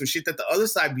 this is like some shit that the other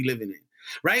side be living in,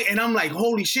 right? And I'm like,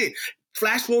 holy shit.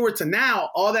 Flash forward to now,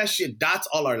 all that shit dots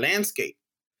all our landscape,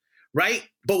 right?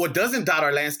 But what doesn't dot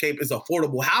our landscape is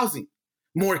affordable housing,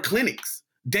 more clinics,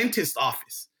 dentist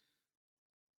office,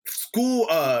 school,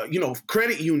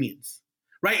 credit unions,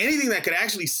 right? Anything that could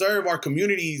actually serve our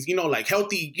communities, like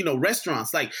healthy,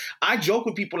 restaurants. Like I joke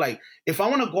with people, like if I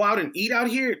want to go out and eat out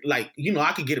here, like,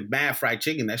 I could get a bad fried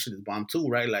chicken. That shit is bomb too,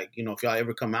 right? Like, if y'all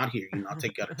ever come out here, I'll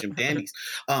take you out to Jim Dandy's.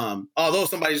 Although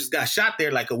somebody just got shot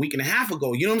there like a week and a half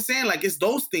ago, you know what I'm saying? Like it's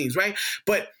those things, right?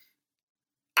 But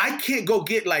I can't go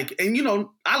get like, and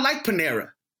I like Panera.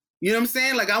 You know what I'm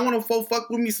saying? Like I want to fuck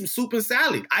with me some soup and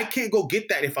salad. I can't go get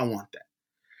that if I want that,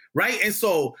 right? And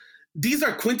so these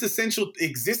are quintessential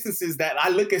existences that I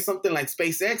look at something like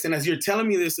SpaceX. And as you're telling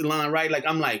me this, Ilan, right? Like,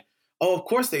 I'm like, oh, of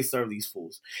course they serve these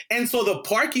fools. And so the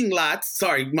parking lots,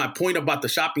 my point about the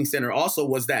shopping center also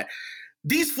was that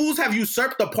these fools have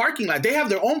usurped the parking lot. They have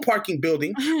their own parking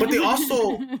building, but they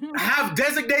also have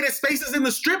designated spaces in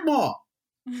the strip mall.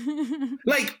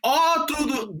 Like all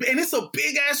through and it's a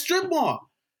big ass strip mall,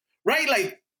 right?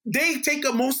 Like they take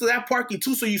up most of that parking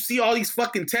too. So you see all these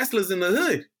fucking Teslas in the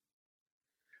hood.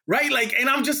 Right? Like, and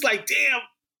I'm just like, damn,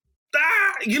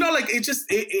 like it just,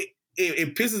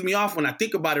 it pisses me off when I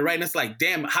think about it, right? And it's like,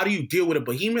 damn, how do you deal with a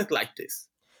behemoth like this?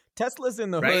 Tesla's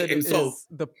in the hood and so, is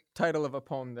the title of a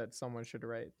poem that someone should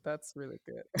write. That's really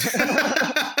good.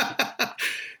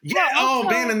 Yeah, oh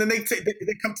man, and then they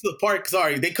come to the park,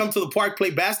 they come to the park, play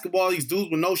basketball, these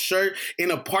dudes with no shirt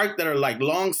in a park that are like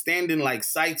long-standing like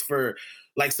sites for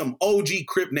like some OG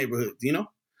Crip neighborhoods,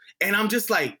 And I'm just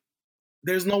like,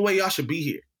 there's no way y'all should be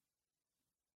here.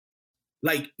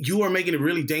 Like, you are making it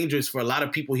really dangerous for a lot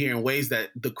of people here in ways that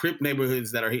the Crip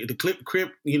neighborhoods that are here, the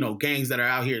Crip, gangs that are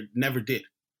out here never did.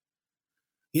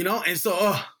 And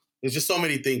so, there's just so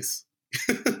many things.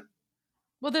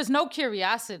 Well, there's no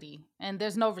curiosity and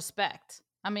there's no respect.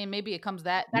 I mean, maybe it comes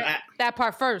that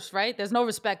part first, right? There's no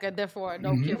respect and therefore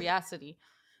no curiosity.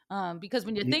 Because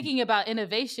when you're thinking about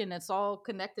innovation, it's all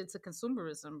connected to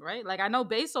consumerism, right? Like I know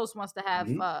Bezos wants to have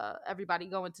everybody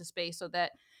go into space so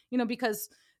that, because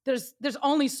there's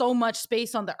only so much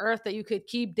space on the earth that you could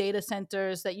keep data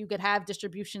centers, that you could have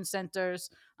distribution centers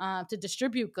to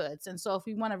distribute goods. And so if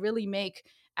we want to really make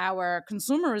our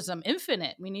consumerism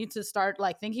infinite, we need to start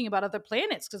like thinking about other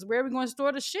planets, because where are we going to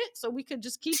store the shit so we could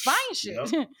just keep buying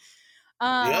shit? Yep.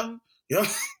 Yeah.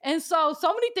 And so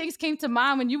many things came to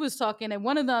mind when you was talking. And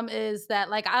one of them is that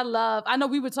like, I know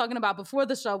we were talking about before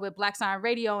the show with Black Sign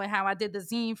Radio and how I did the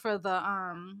zine for the,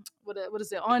 what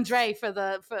is it? Andre for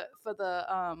the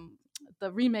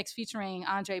remix featuring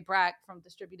Andre Brack from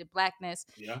Distributed Blackness.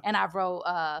 Yeah. And I wrote,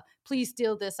 Please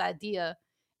Steal This Idea.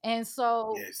 And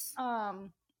so, yes.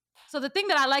 So the thing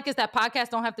that I like is that podcasts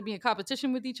don't have to be in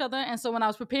competition with each other. And so when I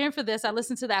was preparing for this, I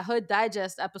listened to that Hood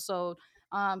Digest episode.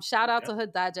 Shout out to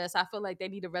Hood Digest. I feel like they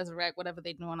need to resurrect whatever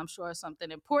they're doing. I'm sure it's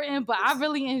something important, but I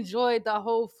really enjoyed the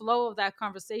whole flow of that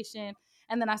conversation.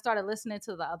 And then I started listening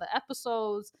to the other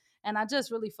episodes and I just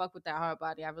really fuck with that hard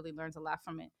body. I really learned a lot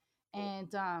from it.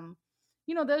 And,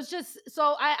 there's just,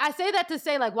 so I say that to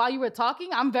say like, while you were talking,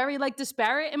 I'm very like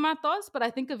disparate in my thoughts, but I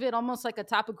think of it almost like a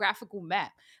topographical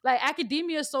map. Like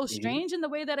academia is so strange in the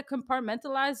way that it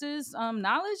compartmentalizes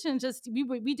knowledge. And just,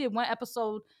 we did one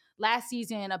episode last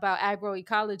season about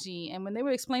agroecology. And when they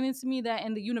were explaining to me that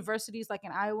in the universities, like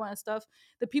in Iowa and stuff,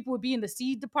 the people would be in the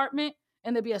seed department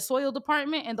and there'd be a soil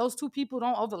department, and those two people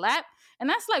don't overlap. And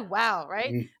that's like, wow,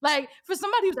 right? Mm, Like for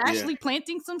somebody who's yeah. actually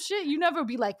planting some shit, you never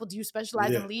be like, well, do you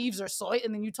specialize Yeah. in leaves or soil?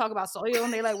 And then you talk about soil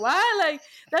and they're like, why? Like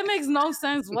that makes no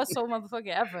sense whatsoever,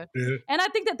 motherfucking ever. Yeah. And I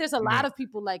think that there's a Yeah. lot of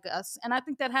people like us. And I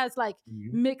think that has like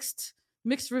Mhm.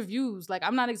 mixed reviews. Like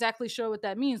I'm not exactly sure what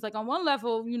that means. Like on one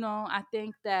level, I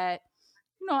think that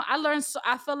I learned. So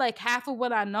I feel like half of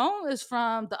what I know is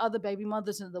from the other baby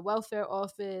mothers in the welfare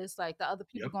office, like the other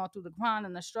people Yep. going through the grind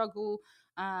and the struggle.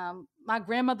 My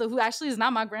grandmother, who actually is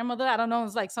not my grandmother, I don't know,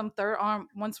 it's like some third arm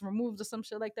once removed or some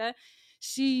shit like that.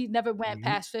 She never went Mhm.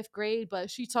 past fifth grade, but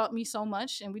she taught me so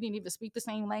much, and we didn't even speak the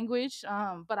same language.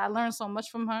 But I learned so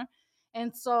much from her,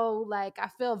 and so like I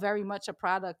feel very much a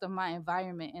product of my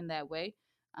environment in that way.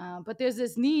 But there's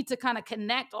this need to kind of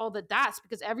connect all the dots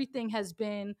because everything has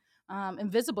been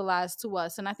invisibilized to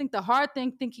us. And I think the hard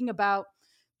thing thinking about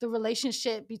the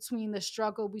relationship between the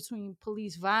struggle between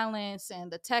police violence and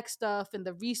the tech stuff and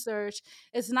the research,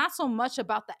 it's not so much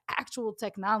about the actual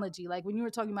technology. Like when you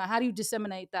were talking about how do you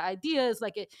disseminate the ideas,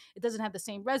 like it doesn't have the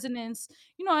same resonance.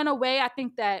 In a way, I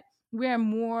think that we're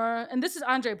more, and this is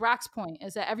Andre Brock's point,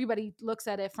 is that everybody looks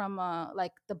at it from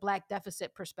like the black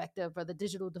deficit perspective or the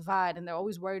digital divide, and they're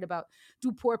always worried about,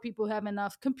 do poor people have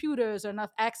enough computers or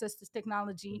enough access to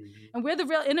technology? Mhm. And we're the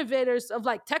real innovators of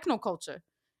like technoculture.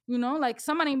 Like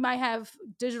somebody might have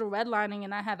digital redlining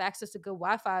and not have access to good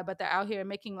Wi-Fi, but they're out here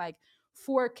making like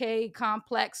 4K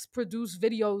complex produced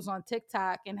videos on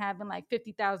TikTok and having like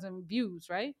 50,000 views,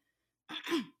 right?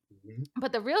 Mhm.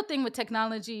 But the real thing with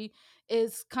technology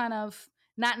is kind of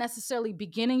not necessarily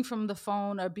beginning from the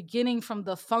phone or beginning from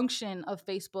the function of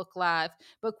Facebook Live,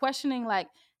 but questioning like,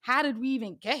 how did we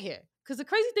even get here? Because the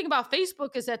crazy thing about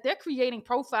Facebook is that they're creating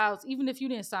profiles even if you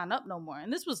didn't sign up no more.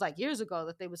 And this was like years ago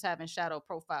that they was having shadow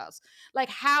profiles. Like,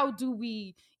 how do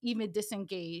we even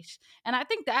disengage? And I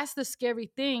think that's the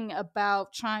scary thing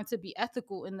about trying to be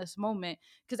ethical in this moment.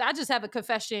 Because I just have a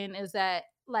confession is that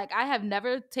like I have I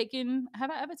ever taken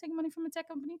money from a tech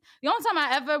company? The only time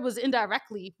I ever was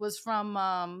indirectly was from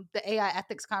the AI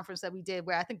ethics conference that we did,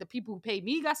 where I think the people who paid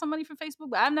me got some money from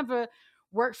Facebook, but I've never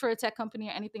worked for a tech company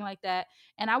or anything like that.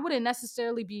 And I wouldn't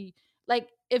necessarily be like,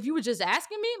 if you were just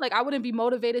asking me, like I wouldn't be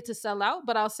motivated to sell out.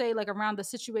 But I'll say like around the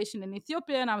situation in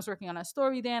Ethiopia, and I was working on a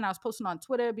story then, I was posting on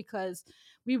Twitter because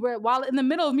we were, while in the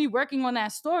middle of me working on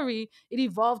that story, it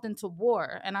evolved into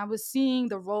war. And I was seeing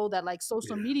the role that like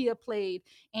social Yeah. media played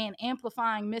and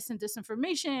amplifying mis and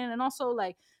disinformation. And also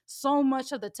like so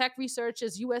much of the tech research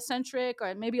is US centric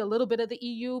or maybe a little bit of the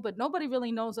EU, but nobody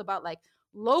really knows about like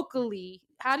locally,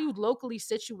 how do you locally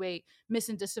situate mis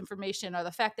and disinformation, or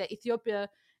the fact that Ethiopia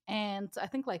and I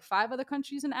think like 5 other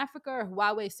countries in Africa are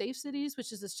Huawei Safe Cities,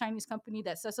 which is this Chinese company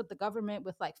that sets up the government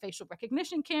with like facial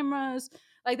recognition cameras.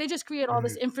 Like they just create all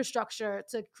this Mhm. infrastructure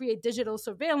to create digital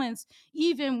surveillance,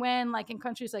 even when like in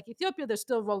countries like Ethiopia, they're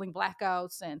still rolling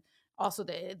blackouts, and also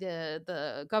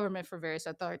the government for various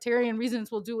authoritarian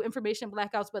reasons will do information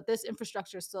blackouts, but this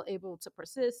infrastructure is still able to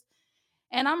persist.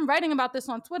 And I'm writing about this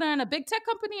on Twitter, and a big tech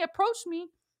company approached me.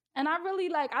 And I really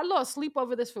like, I lost sleep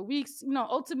over this for weeks.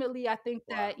 Ultimately, I think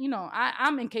Wow. that,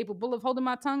 I'm incapable of holding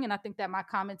my tongue. And I think that my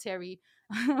commentary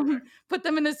Right. put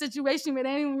them in a situation where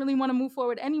they didn't really want to move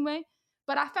forward anyway.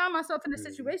 But I found myself in a Mhm.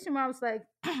 situation where I was like,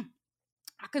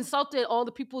 I consulted all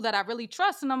the people that I really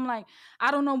trust, and I'm like, I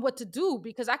don't know what to do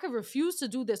because I could refuse to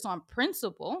do this on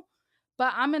principle.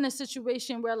 But I'm in a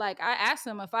situation where, like, I asked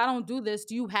them, if I don't do this,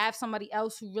 do you have somebody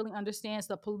else who really understands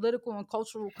the political and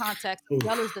cultural context as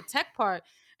well as Oof. the tech part?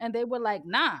 And they were like,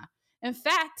 nah. In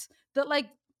fact, the like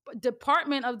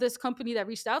department of this company that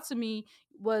reached out to me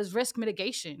was risk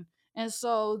mitigation. And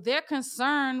so their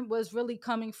concern was really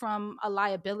coming from a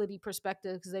liability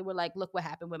perspective because they were like, look what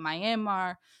happened with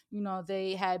Myanmar.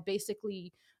 They had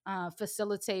basically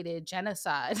facilitated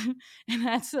genocide and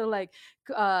had to like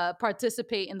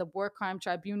participate in the war crime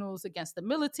tribunals against the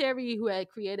military, who had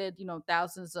created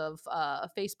thousands of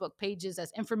Facebook pages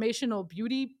as informational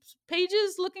beauty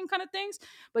pages looking kind of things,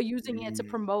 but using it to Mm.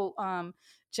 promote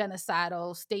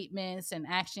genocidal statements and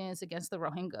actions against the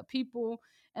Rohingya people.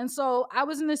 And so I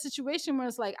was in a situation where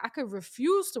it's like I could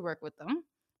refuse to work with them,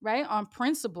 right, on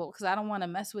principle, because I don't want to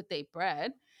mess with their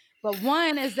bread. But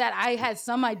one is that I had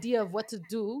some idea of what to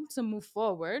do to move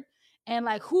forward. And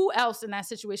like, who else in that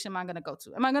situation am I going to go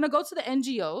to? Am I going to go to the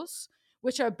NGOs,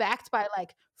 which are backed by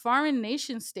like foreign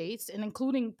nation states and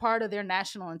including part of their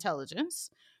national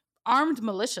intelligence? armed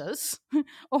militias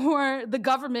or the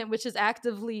government, which is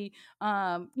actively,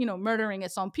 murdering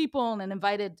its own people and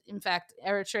invited, in fact,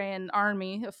 Eritrean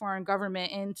army, a foreign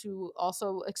government, in to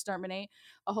also exterminate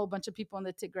a whole bunch of people in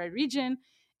the Tigray region.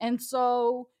 And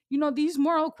so, these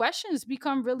moral questions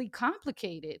become really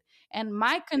complicated. And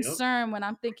my concern when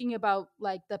I'm thinking about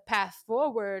like the path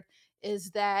forward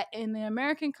is that in the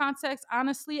American context,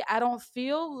 honestly, I don't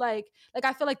feel like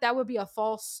I feel like that would be a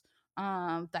false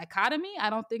dichotomy. I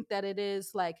don't think that it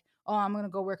is like, oh, I'm gonna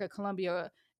go work at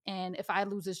Columbia, and if I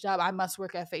lose this job, I must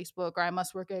work at Facebook or I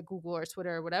must work at Google or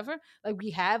Twitter or whatever. Like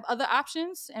we have other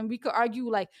options, and we could argue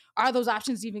like, are those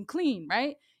options even clean,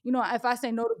 right? If I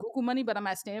say no to Google money, but I'm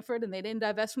at Stanford and they didn't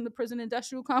divest from the prison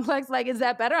industrial complex, like, is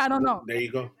that better? I don't know. There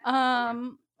you go.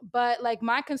 But like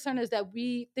my concern is that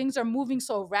things are moving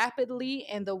so rapidly,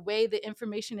 and the way the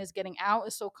information is getting out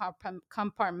is so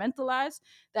compartmentalized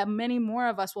that many more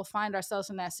of us will find ourselves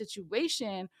in that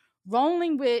situation,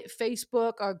 rolling with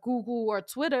Facebook or Google or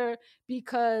Twitter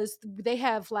because they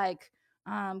have like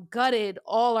gutted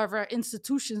all of our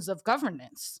institutions of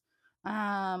governance.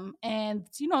 And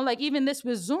like even this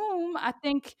with Zoom, I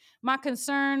think my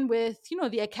concern with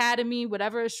the academy,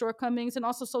 whatever its shortcomings, and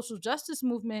also social justice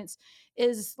movements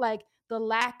is like the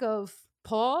lack of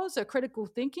pause or critical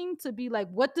thinking to be like,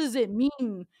 what does it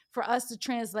mean for us to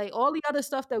translate all the other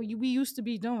stuff that we used to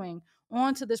be doing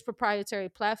onto this proprietary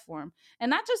platform?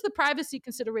 And not just the privacy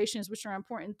considerations, which are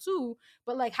important too,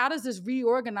 but like, how does this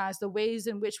reorganize the ways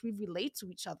in which we relate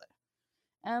to each other?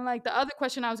 And like the other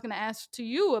question I was going to ask to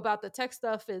you about the tech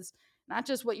stuff is not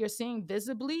just what you're seeing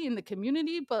visibly in the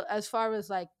community, but as far as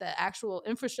like the actual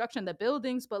infrastructure and the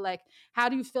buildings, but like, how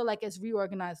do you feel like it's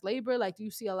reorganized labor? Like, do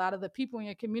you see a lot of the people in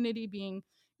your community being,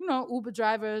 Uber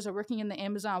drivers or working in the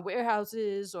Amazon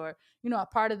warehouses, or, a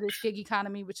part of this gig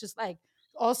economy, which is like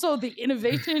also the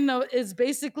innovation is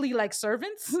basically like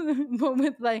servants, but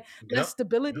with like less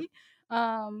stability.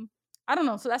 I don't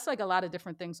know. So that's like a lot of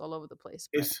different things all over the place.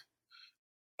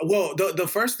 Well, the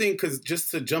first thing, because just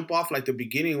to jump off like the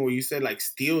beginning where you said like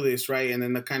steal this, right? And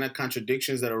then the kind of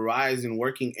contradictions that arise in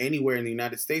working anywhere in the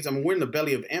United States. I mean, we're in the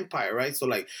belly of empire, right? So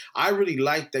like, I really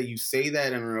like that you say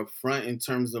that and are upfront in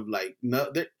terms of like,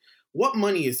 what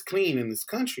money is clean in this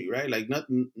country, right? Like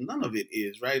none of it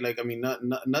is, right? Like, I mean,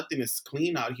 nothing is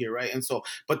clean out here, right? And so,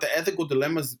 but the ethical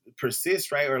dilemmas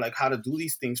persist, right? Or like how to do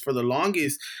these things. For the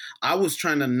longest, I was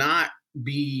trying to not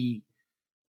be...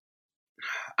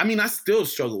 I mean, I still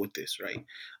struggle with this, right?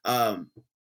 I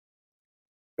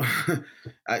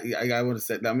want to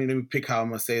say, let me pick how I'm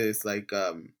going to say this. Like,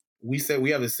 we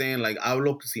have a saying like,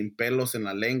 hablo sin pelos en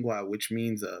la lengua, which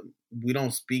means we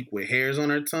don't speak with hairs on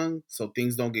our tongue, so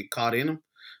things don't get caught in them.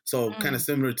 So kind of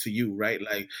similar to you, right?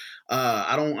 Like,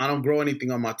 I don't grow anything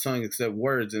on my tongue except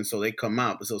words, and so they come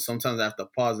out. So sometimes I have to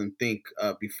pause and think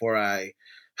before I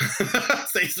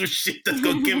say some shit that's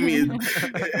gonna give me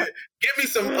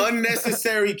some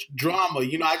unnecessary drama.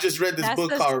 I just read this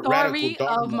book called Radical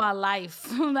Dharma. Of my life.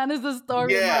 That is the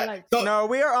story of my life. So, no,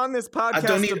 we are on this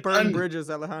podcast to burn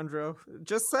bridges, Alejandro.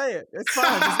 Just say it. It's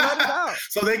fine. Just let it out.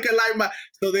 So they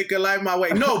can light my way.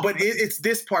 No, but it's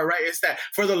this part, right? It's that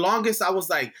for the longest I was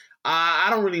like, I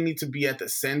don't really need to be at the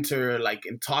center, like,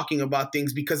 in talking about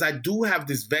things, because I do have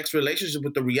this vexed relationship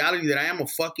with the reality that I am a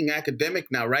fucking academic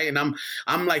now, right? And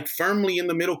I'm like firmly in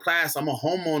the middle class. I'm a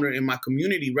homeowner in my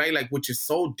community, right? Like, which is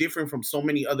so different from so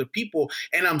many other people.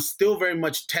 And I'm still very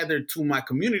much tethered to my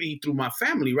community through my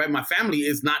family, right? My family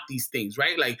is not these things,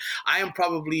 right? Like, I am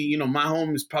probably, my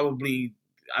home is probably...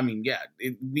 I mean, yeah,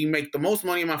 we make the most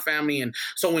money in my family. And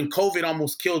so when COVID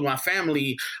almost killed my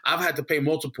family, I've had to pay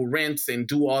multiple rents and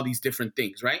do all these different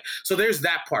things, right? So there's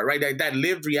that part, right? That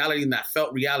lived reality and that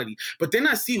felt reality. But then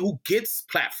I see who gets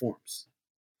platforms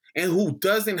and who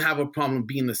doesn't have a problem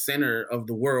being the center of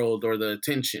the world or the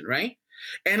attention, right?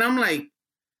 And I'm like,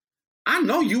 I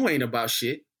know you ain't about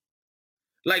shit.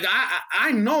 Like,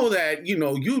 I know that,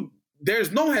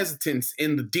 there's no hesitance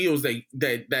in the deals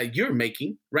that you're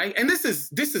making, right? And this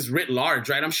is writ large,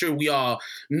 right? I'm sure we all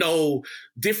know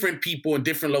different people in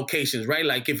different locations, right?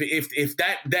 Like if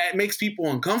that makes people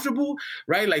uncomfortable,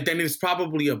 right? Like, then it's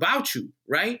probably about you,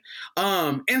 right?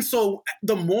 And so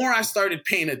the more I started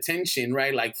paying attention,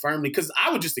 right, like firmly, because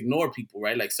I would just ignore people,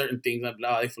 right? Like certain things, I'm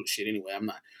like, oh, they full of shit anyway. I'm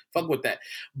not fuck with that.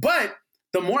 But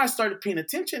the more I started paying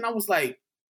attention, I was like,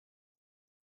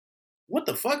 what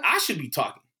the fuck? I should be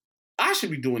talking. I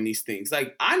should be doing these things.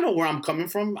 Like, I know where I'm coming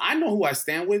from. I know who I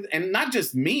stand with. And not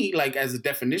just me, like, as a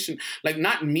definition, like,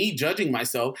 not me judging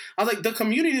myself. I was like, the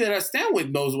community that I stand with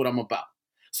knows what I'm about.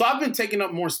 So I've been taking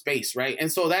up more space, right?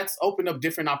 And so that's opened up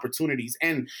different opportunities.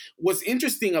 And what's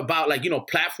interesting about like,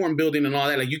 platform building and all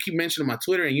that, like you keep mentioning my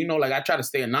Twitter and, like I try to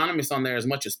stay anonymous on there as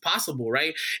much as possible,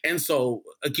 right? And so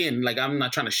again, like I'm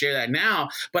not trying to share that now,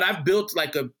 but I've built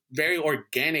like a very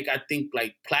organic, I think,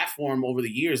 like platform over the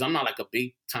years. I'm not like a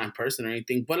big time person or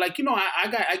anything, but like,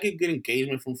 I get good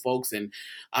engagement from folks, and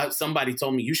somebody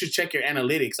told me you should check your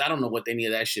analytics. I don't know what any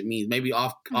of that shit means. Maybe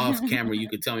off camera you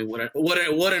could tell me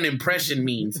what an impression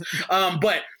means.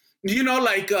 But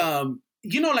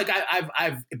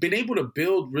I've been able to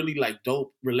build really like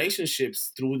dope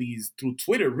relationships through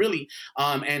Twitter, really.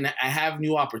 And I have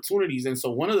new opportunities. And so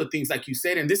one of the things, like you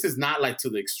said, and this is not like to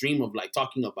the extreme of like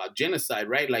talking about genocide,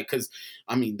 right? Like, cause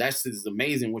I mean, that's is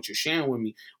amazing what you're sharing with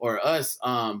me or us.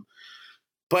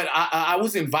 But I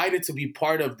was invited to be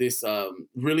part of this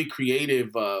really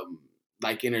creative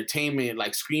like entertainment,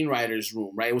 like screenwriters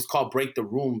room, right? It was called Break the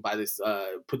Room by this,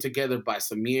 put together by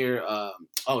Samir.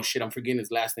 Oh shit, I'm forgetting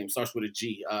his last name. Starts with a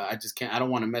G. I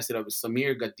don't want to mess it up. It's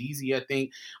Samir Gadizi, I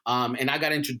think. And I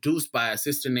got introduced by a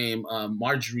sister named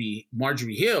Marjorie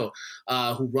Hill,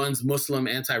 who runs Muslim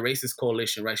Anti-Racist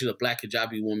Coalition, right? She's a Black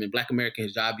hijabi woman, Black American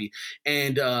hijabi.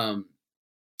 And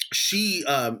she'd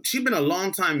been a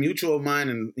long time mutual of mine,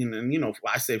 and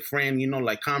I say friend,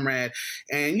 like comrade,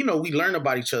 and we learn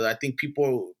about each other. I think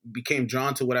people became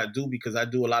drawn to what I do because I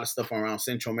do a lot of stuff around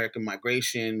Central American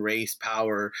migration, race,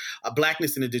 power,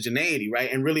 blackness, and indigeneity, right,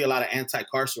 and really a lot of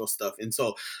anti-carceral stuff. And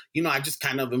so I just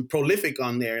kind of am prolific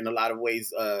on there in a lot of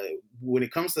ways when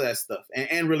it comes to that stuff,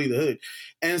 and really the hood.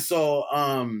 And so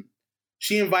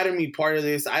she invited me part of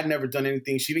this. I'd never done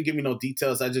anything. She didn't give me no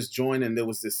details. I just joined, and there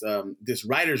was this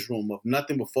writer's room of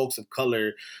nothing but folks of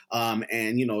color,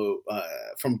 and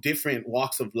from different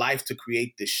walks of life to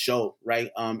create this show, right?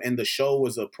 And the show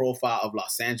was a profile of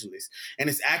Los Angeles, and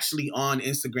it's actually on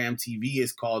Instagram TV.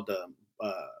 It's called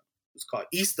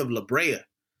East of La Brea,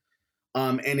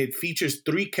 and it features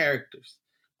 3 characters.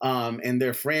 And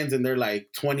they're friends, and they're like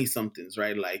 20 somethings,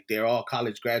 right? Like they're all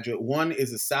college graduate. One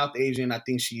is a South Asian. I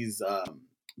think she's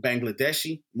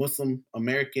Bangladeshi, Muslim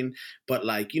American, but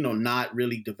like, not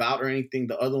really devout or anything.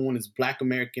 The other one is Black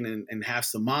American and half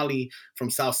Somali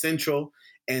from South Central.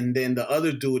 And then the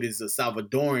other dude is a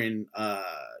Salvadoran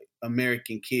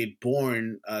American kid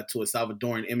born to a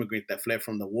Salvadoran immigrant that fled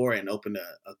from the war and opened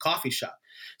a coffee shop.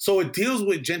 So it deals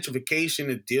with gentrification.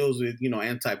 It deals with,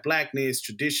 anti-Blackness,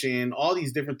 tradition, all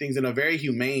these different things in a very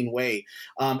humane way.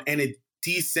 And it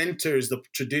decenters the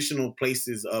traditional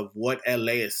places of what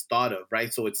LA is thought of,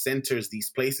 right? So it centers these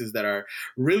places that are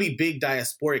really big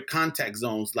diasporic contact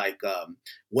zones like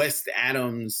West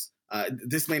Adams.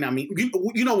 This may not mean,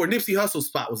 where Nipsey Hussle's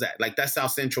spot was at, like that's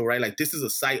South Central, right? Like this is a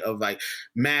site of like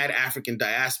mad African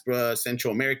diaspora,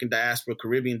 Central American diaspora,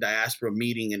 Caribbean diaspora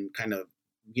meeting and kind of,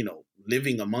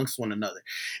 living amongst one another.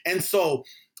 And so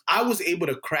I was able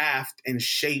to craft and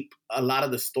shape a lot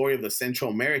of the story of the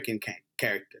Central American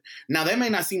character. Now, that may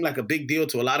not seem like a big deal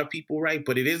to a lot of people, right?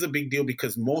 But it is a big deal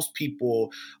because most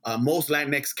people, most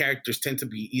Latinx characters tend to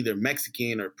be either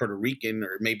Mexican or Puerto Rican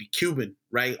or maybe Cuban,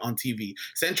 right, on TV.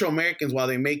 Central Americans, while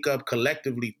they make up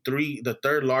collectively the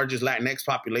third largest Latinx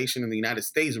population in the United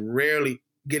States, rarely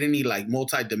get any like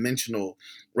multi-dimensional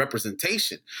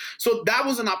representation. So that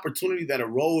was an opportunity that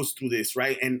arose through this,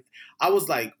 right? And I was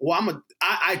like, well,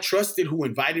 I trusted who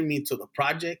invited me to the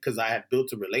project because I had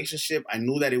built a relationship. I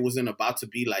knew that it wasn't about to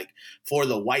be like for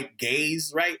the white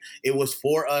gaze, right? It was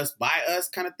for us, by us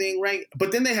kind of thing, right?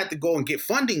 But then they had to go and get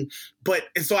funding.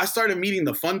 And so I started meeting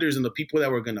the funders and the people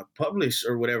that were going to publish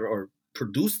or whatever, or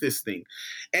produce this thing.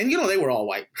 And, they were all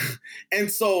white.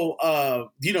 And so,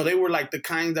 they were like the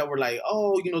kind that were like,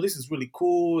 oh, this is really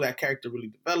cool. That character really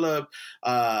developed.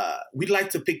 We'd like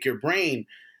to pick your brain.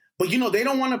 But, they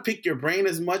don't want to pick your brain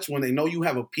as much when they know you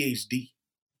have a PhD.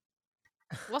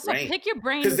 What's right? Pick your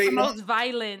brain is the most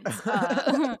violent.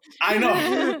 I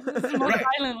know. The most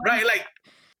violent one. Right. Like,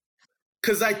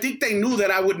 because I think they knew that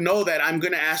I would know that I'm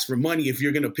going to ask for money if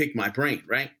you're going to pick my brain,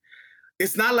 right?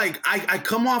 It's not like I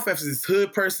come off as this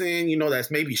hood person,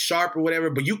 that's maybe sharp or whatever,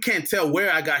 but you can't tell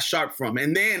where I got sharp from.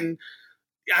 And then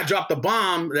I dropped the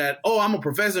bomb that, oh, I'm a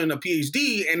professor and a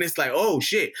PhD. And it's like, oh,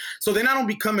 shit. So then I don't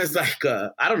become as like,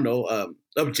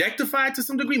 objectified to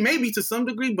some degree, maybe to some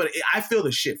degree, but I feel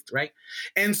the shift, right?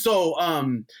 And so,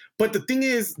 but the thing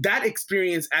is, that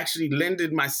experience actually lent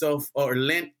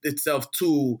itself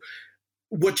to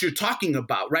what you're talking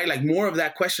about, right? Like more of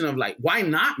that question of like, why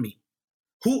not me?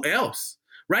 Who else,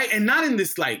 right? And not in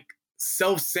this like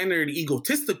self-centered,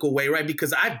 egotistical way, right?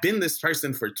 Because I've been this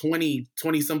person for 20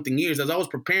 something years. As I was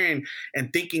preparing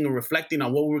and thinking and reflecting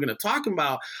on what we were going to talk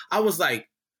about, I was like,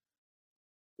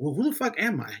 well, who the fuck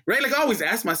am I? Right? Like I always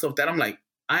ask myself that. I'm like,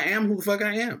 I am who the fuck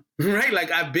I am, right? Like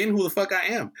I've been who the fuck I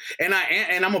am, and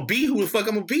I'm gonna be who the fuck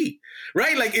I'm gonna be,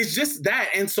 right? Like it's just that,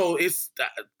 and so it's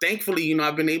thankfully, you know,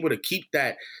 I've been able to keep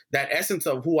that essence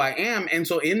of who I am, and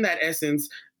so in that essence,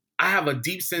 I have a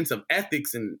deep sense of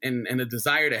ethics and a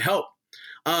desire to help.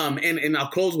 And I'll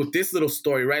close with this little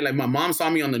story, right? Like my mom saw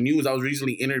me on the news. I was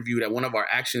recently interviewed at one of our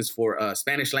actions for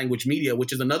Spanish language media,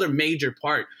 which is another major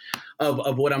part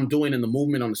of what I'm doing in the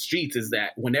movement on the streets, is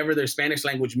that whenever there's Spanish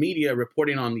language media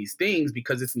reporting on these things,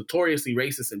 because it's notoriously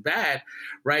racist and bad,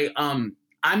 right?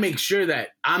 I make sure that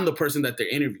I'm the person that they're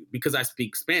interviewing because I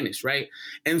speak Spanish, right?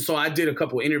 And so I did a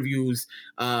couple interviews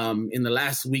in the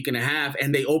last week and a half,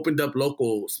 and they opened up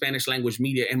local Spanish language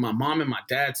media, and my mom and my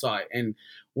dad saw it. And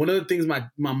one of the things my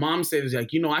mom said is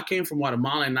like, you know, I came from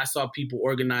Guatemala and I saw people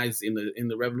organized in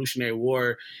the Revolutionary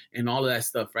War and all of that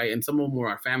stuff, right? And some of them were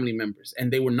our family members,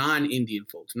 and they were non-Indian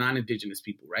folks, non-Indigenous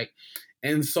people, right?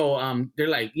 And so they're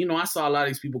like, you know, I saw a lot of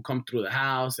these people come through the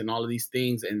house and all of these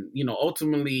things, and you know,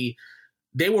 ultimately,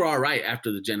 they were all right after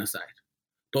the genocide.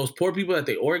 Those poor people that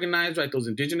they organized, right? Those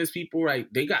indigenous people, right?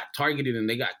 They got targeted and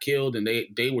they got killed and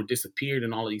they were disappeared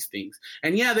and all of these things.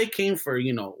 And yeah, they came for,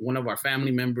 you know, one of our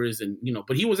family members and, you know,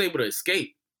 but he was able to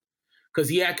escape because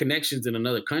he had connections in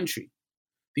another country.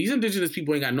 These indigenous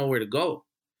people ain't got nowhere to go.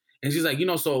 And she's like, you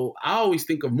know, so I always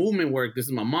think of movement work. This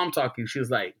is my mom talking. She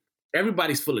was like,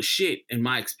 everybody's full of shit in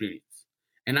my experience.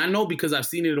 And I know because I've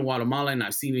seen it in Guatemala and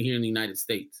I've seen it here in the United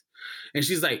States. And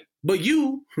she's like, but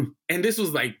you, and this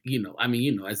was like, you know, I mean,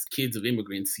 you know, as kids of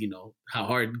immigrants, you know, how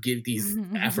hard to get these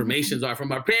affirmations are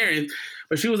from our parents.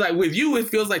 But she was like, with you, it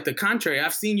feels like the contrary.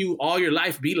 I've seen you all your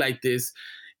life be like this.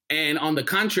 And on the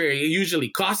contrary, it usually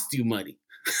costs you money.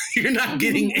 You're not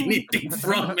getting anything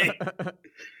from it.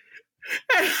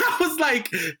 And I was like,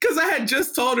 because I had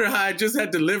just told her how I just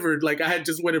had delivered, like I had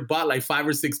just went and bought like 5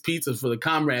 or 6 pizzas for the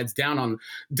comrades down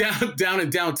in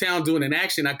downtown doing an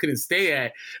action I couldn't stay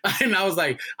at. And I was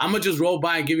like, I'm gonna just roll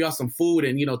by and give y'all some food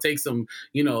and, you know, take some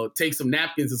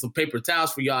napkins and some paper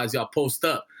towels for y'all as y'all post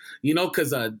up, you know,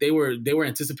 because they were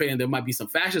anticipating there might be some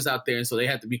fascists out there. And so they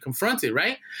had to be confronted,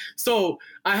 right? So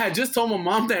I had just told my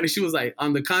mom that, and she was like,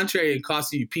 on the contrary, it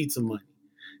costs you pizza money.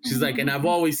 She's like, and I've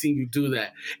always seen you do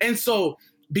that. And so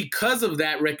because of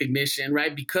that recognition,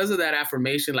 right, because of that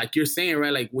affirmation, like you're saying,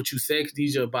 right, like what you said,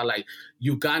 Khadija, about like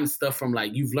you've gotten stuff from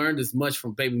like you've learned as much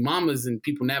from baby mamas and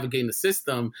people navigating the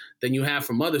system than you have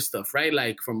from other stuff, right?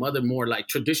 Like from other more like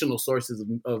traditional sources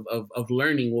of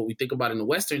learning, what we think about in the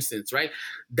Western sense, right?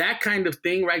 That kind of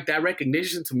thing, right? That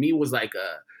recognition to me was like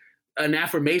an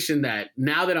affirmation that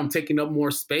now that I'm taking up more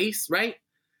space, right?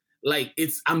 Like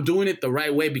I'm doing it the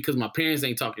right way because my parents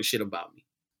ain't talking shit about me,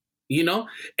 you know?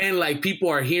 And like people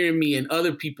are hearing me and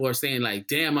other people are saying like,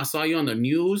 damn, I saw you on the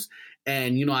news.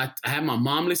 And, you know, I had my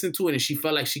mom listen to it and she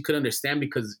felt like she could understand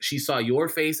because she saw your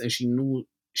face and she knew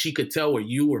she could tell where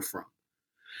you were from.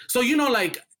 So, you know,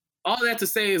 like all that to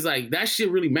say is like, that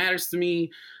shit really matters to me.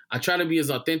 I try to be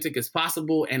as authentic as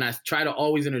possible. And I try to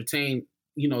always entertain,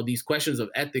 you know, these questions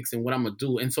of ethics and what I'm going to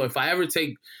do. And so if I ever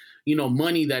take, you know,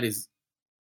 money that is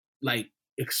like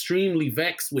extremely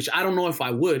vexed, which I don't know if I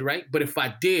would, right? But if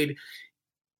I did,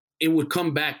 it would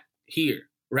come back here,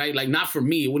 right? Like not for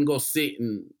me, it wouldn't go sit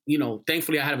and, you know,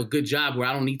 thankfully I have a good job where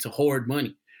I don't need to hoard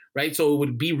money, right? So it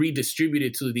would be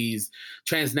redistributed to these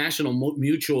transnational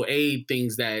mutual aid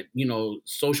things that, you know,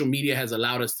 social media has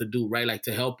allowed us to do, right? Like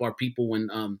to help our people when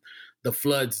the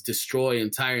floods destroy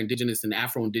entire indigenous and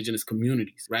Afro-indigenous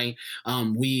communities, right?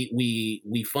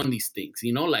 We fund these things,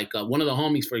 you know, like one of the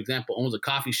homies, for example, owns a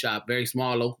coffee shop, very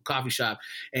small local coffee shop.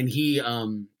 And he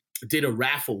did a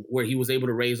raffle where he was able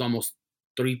to raise almost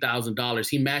 $3,000.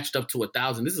 He matched up to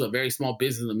 $1,000. This is a very small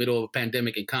business in the middle of a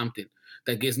pandemic in Compton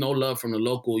that gets no love from the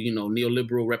local, you know,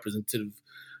 neoliberal representative,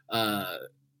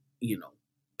 you know,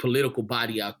 political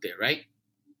body out there, right?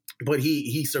 But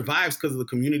he survives because of the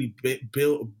community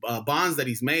bonds that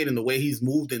he's made and the way he's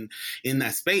moved in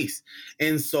that space.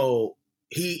 And so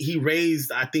he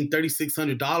raised, I think,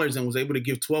 $3,600 and was able to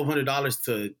give $1,200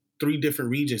 to 3 different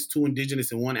regions, 2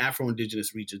 indigenous and 1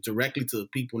 Afro-indigenous region, directly to the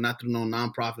people, not through no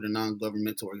nonprofit or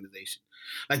non-governmental organization.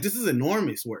 Like this is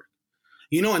enormous work.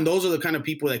 You know, and those are the kind of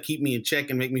people that keep me in check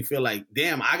and make me feel like,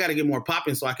 damn, I got to get more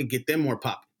popping so I could get them more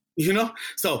popping, you know?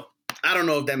 So I don't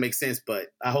know if that makes sense, but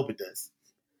I hope it does.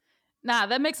 Nah,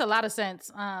 that makes a lot of sense.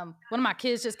 One of my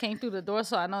kids just came through the door,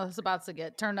 so I know it's about to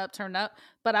get turned up.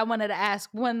 But I wanted to ask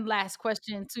one last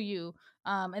question to you.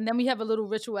 And then we have a little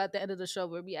ritual at the end of the show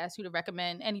where we ask you to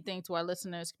recommend anything to our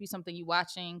listeners. It could be something you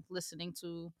watching, listening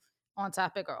to, on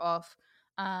topic or off.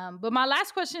 But my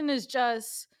last question is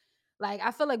just, Like,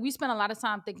 I feel like we spend a lot of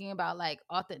time thinking about like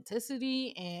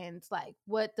authenticity and like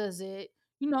what does it,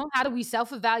 how do we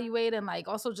self-evaluate, and like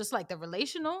also just like the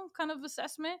relational kind of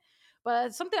assessment.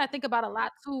 But something I think about a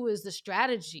lot too is the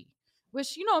strategy,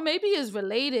 which maybe is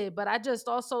related, but I just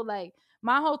also like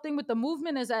my whole thing with the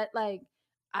movement is that like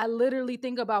I literally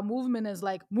think about movement as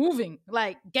like moving,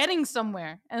 like getting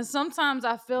somewhere. And sometimes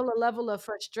I feel a level of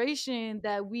frustration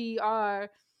that we are,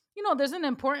 there's an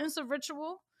importance of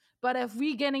ritual, but if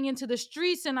we getting into the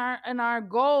streets and our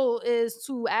goal is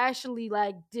to actually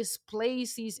like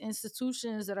displace these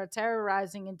institutions that are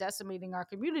terrorizing and decimating our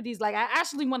communities, like I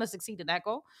actually want to succeed in that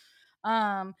goal.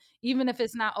 um Even if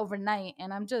it's not overnight.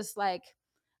 And I'm just like,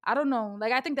 I don't know,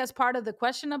 like I think that's part of the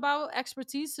question about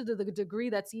expertise, to the degree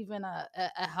that's even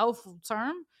a helpful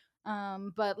term.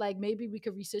 But like maybe we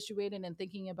could resituate it in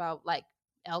thinking about like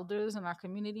elders in our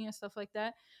community and stuff like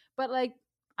that. But like,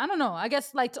 I don't know, I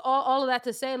guess like to all of that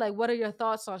to say, like, what are your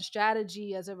thoughts on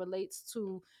strategy as it relates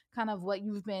to kind of what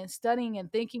you've been studying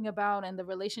and thinking about, and the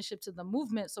relationship to the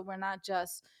movement, so we're not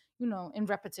just in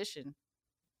repetition.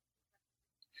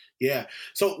 Yeah.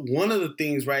 So one of the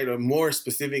things, right, or more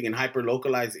specific and hyper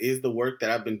localized, is the work that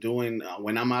I've been doing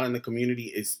when I'm out in the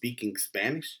community is speaking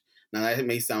Spanish. Now that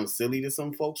may sound silly to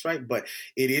some folks, right? But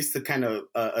it is to kind of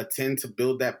attend to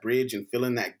build that bridge and fill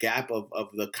in that gap of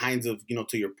the kinds of,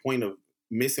 to your point of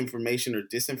misinformation or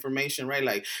disinformation, right?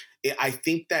 Like, I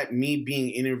think that me being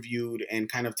interviewed and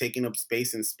kind of taking up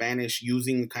space in Spanish,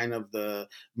 using kind of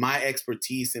my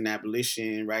expertise in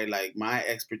abolition, right? Like my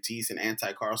expertise in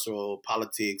anti-carceral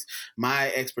politics,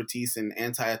 my expertise in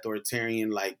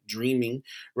anti-authoritarian, like dreaming,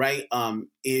 right?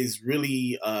 Is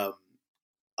really a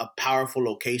powerful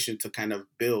location to kind of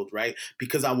build, right?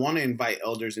 Because I want to invite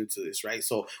elders into this, right?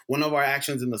 So one of our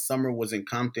actions in the summer was in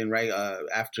Compton, right?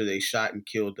 After they shot and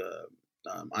killed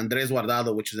Andres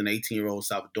Guardado, which is an 18-year-old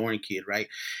Salvadoran kid, right?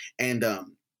 And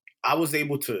I was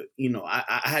able to,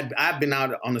 I've been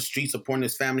out on the streets supporting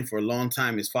his family for a long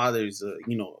time. His father is,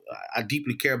 I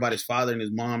deeply care about his father and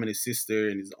his mom and his sister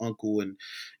and his uncle and,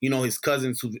 his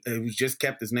cousins who just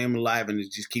kept his name alive and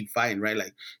just keep fighting, right?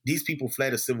 Like, these people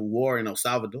fled a civil war in El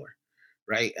Salvador,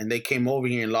 right? And they came over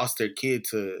here and lost their kid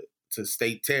to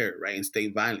state terror, right? And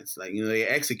state violence. Like, they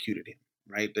executed him,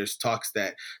 right? There's talks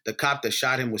that the cop that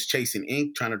shot him was chasing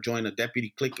ink, trying to join a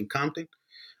deputy clique in Compton.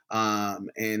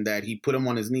 And that he put him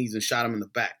on his knees and shot him in the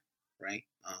back, right?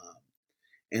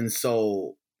 And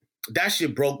so that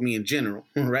shit broke me in general,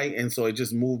 right? And so it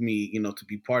just moved me, to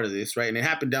be part of this, right? And it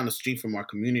happened down the street from our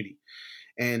community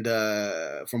and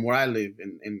from where I live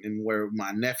and where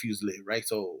my nephews live, right?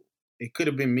 So it could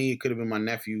have been me, it could have been my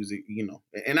nephews,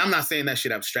 And I'm not saying that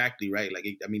shit abstractly, right? Like,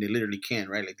 it literally can,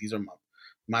 right? Like, these are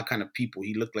my kind of people.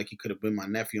 He looked like he could have been my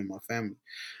nephew and my family.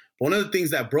 But one of the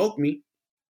things that broke me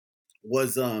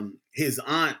was his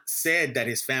aunt said that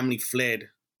his family fled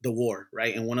the war,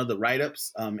 right? In one of the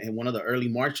write-ups, in one of the early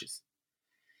marches.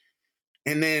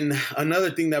 And then another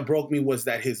thing that broke me was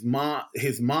that his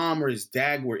mom or his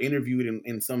dad were interviewed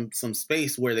in some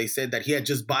space where they said that he had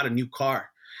just bought a new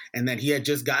car and that he had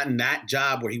just gotten that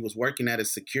job where he was working at a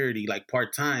security, like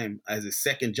part-time, as his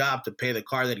second job to pay the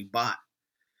car that he bought.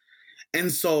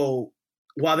 And so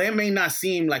while that may not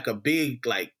seem like a big,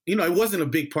 like, it wasn't a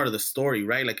big part of the story,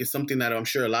 right? Like, it's something that I'm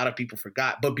sure a lot of people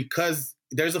forgot. But because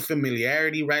there's a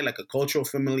familiarity, right? Like a cultural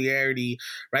familiarity,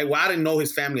 right? Well, I didn't know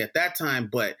his family at that time,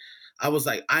 but I was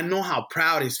like, I know how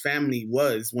proud his family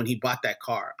was when he bought that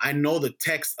car. I know the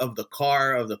text of the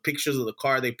car, of the pictures of the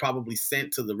car they probably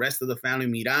sent to the rest of the family.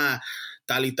 Mira,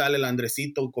 tal y tal el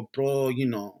Andresito compró,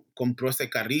 compró ese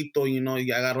carrito, y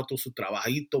agarró todo su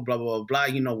trabajito, blah, blah, blah,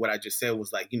 blah. What I just said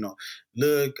was like,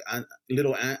 look,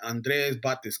 little Andres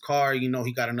bought this car,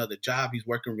 he got another job, he's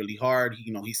working really hard,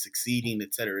 he's succeeding,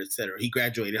 et cetera, et cetera. He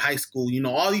graduated high school,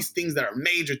 all these things that are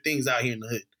major things out here in the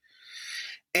hood.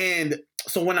 And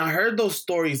so when I heard those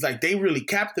stories, like, they really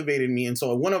captivated me. And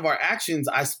so at one of our actions,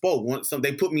 I spoke. So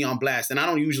they put me on blast. And I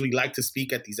don't usually like to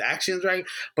speak at these actions, right?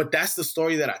 But that's the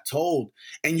story that I told.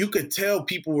 And you could tell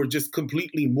people were just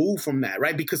completely moved from that,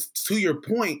 right? Because to your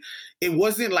point, it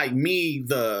wasn't like me,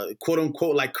 the quote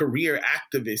unquote, like, career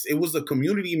activist. It was a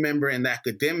community member and the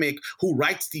academic who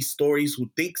writes these stories,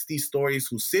 who thinks these stories,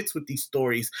 who sits with these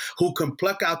stories, who can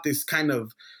pluck out this kind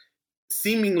of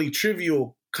seemingly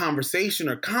trivial conversation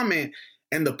or comment,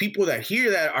 and the people that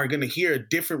hear that are going to hear a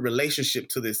different relationship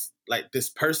to this, like, this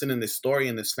person and this story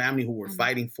and this family who we're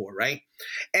fighting for, right?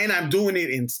 And I'm doing it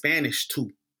in Spanish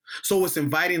too. So it's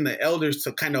inviting the elders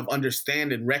to kind of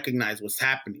understand and recognize what's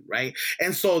happening, right?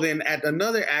 And so then at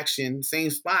another action, same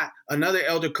spot, another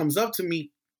elder comes up to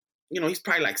me. He's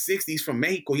probably like 60, he's from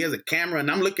Mexico, he has a camera,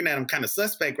 and I'm looking at him kind of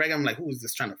suspect, right? I'm like, who is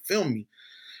this trying to film me?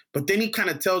 But then he kind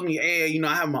of tells me, hey, you know,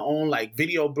 I have my own like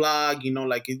video blog, you know,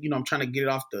 like, you know, I'm trying to get it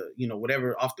off the, you know,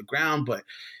 whatever, off the ground. But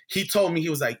he told me, he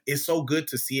was like, it's so good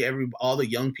to see all the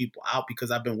young people out, because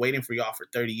I've been waiting for y'all for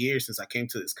 30 years since I came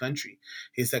to this country.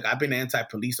 He's like, I've been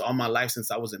anti-police all my life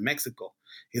since I was in Mexico.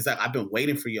 He's like, I've been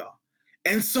waiting for y'all.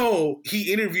 And so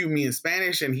he interviewed me in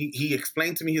Spanish, and he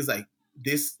explained to me, he's like,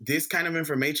 this kind of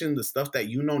information, the stuff that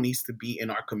you know, needs to be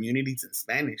in our communities in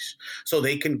Spanish, so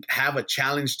they can have a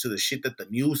challenge to the shit that the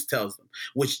news tells them,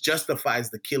 which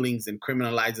justifies the killings and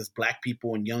criminalizes Black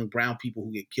people and young brown people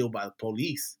who get killed by the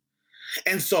police.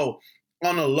 And so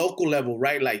on a local level,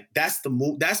 right, like that's the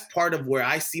move. That's part of where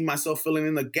I see myself filling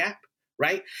in the gap.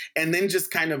 Right. And then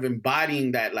just kind of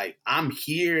embodying that, like, I'm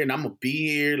here and I'm going to be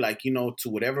here, like, you know, to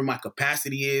whatever my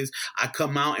capacity is. I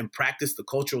come out and practice the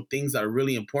cultural things that are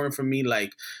really important for me.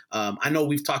 Like, I know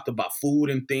we've talked about food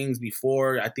and things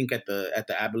before. I think at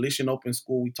the Abolition Open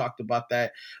School, we talked about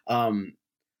that.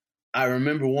 I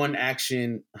remember one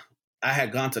action, I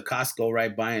had gone to Costco,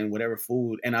 right, buying whatever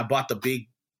food, and I bought the big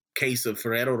case of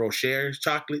Ferrero Rocher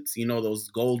chocolates, you know, those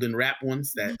golden wrap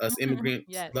ones that us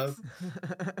immigrants love.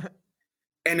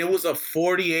 And it was a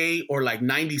 48 or like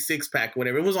 96 pack,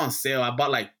 whatever. It was on sale. I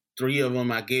bought like 3 of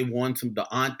them. I gave one to the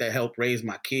aunt that helped raise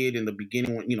my kid in the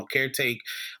beginning, you know, caretake.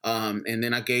 And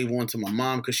then I gave one to my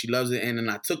mom because she loves it. And then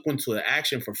I took one to an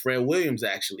action for Fred Williams,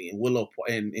 actually, in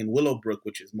Willowbrook,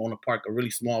 which is Mona Park, a really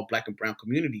small Black and brown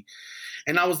community.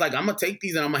 And I was like, I'm going to take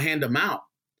these and I'm going to hand them out.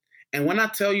 And when I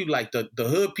tell you, like, the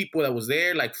hood people that was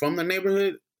there, like, from the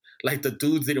neighborhood, like, the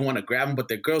dudes didn't want to grab them, but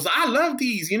the girls, I love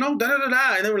these, you know,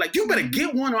 da-da-da-da. And they were like, you better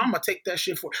get one or I'm going to take that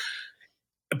shit for.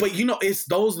 But, you know, it's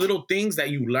those little things that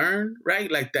you learn,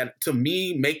 right? Like, that, to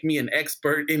me, make me an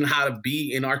expert in how to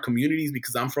be in our communities,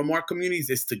 because I'm from our communities,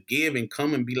 is to give and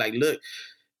come and be like, look,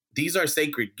 these are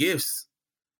sacred gifts.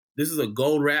 This is a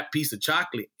gold wrapped piece of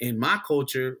chocolate. In my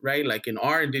culture, right, like in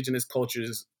our indigenous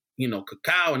cultures, you know,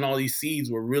 cacao and all these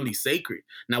seeds were really sacred.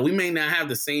 Now, we may not have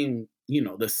the same, you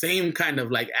know, the same kind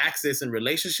of like access and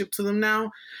relationship to them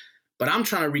now, but I'm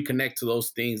trying to reconnect to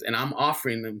those things and I'm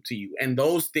offering them to you. And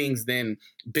those things then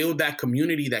build that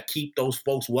community that keep those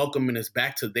folks welcoming us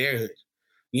back to their hood,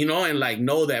 you know, and like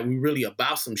know that we're really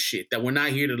about some shit, that we're not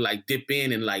here to like dip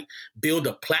in and like build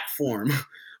a platform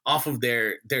off of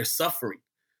their suffering.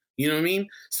 You know what I mean?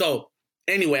 So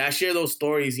anyway, I share those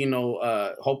stories, you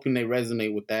know, hoping they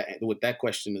resonate with that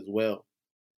question as well.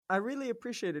 I really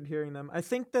appreciated hearing them. I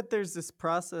think that there's this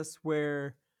process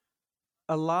where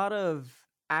a lot of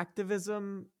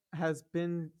activism has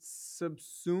been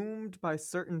subsumed by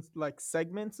certain like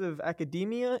segments of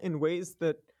academia in ways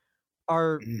that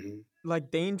are like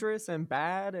dangerous and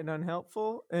bad and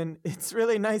unhelpful. And it's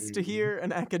really nice to hear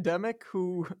an academic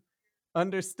who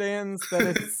understands that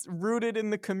it's rooted in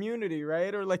the community,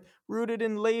 right? Or like rooted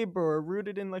in labor, or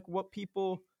rooted in like what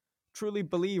people truly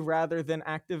believe, rather than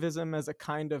activism as a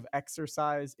kind of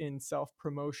exercise in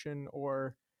self-promotion,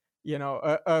 or, you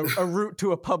know, a route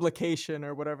to a publication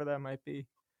or whatever that might be.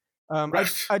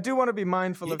 I do want to be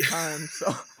mindful of time,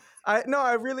 so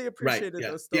I really appreciated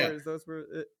those stories. Those were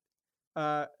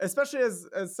especially as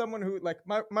someone who, like,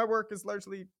 my work is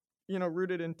largely, you know,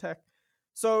 rooted in tech.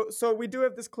 So we do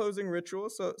have this closing ritual.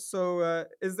 So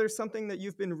is there something that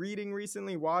you've been reading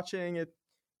recently, watching it,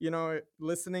 you know,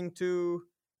 listening to,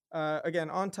 again,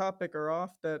 on topic or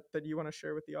off, that you want to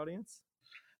share with the audience?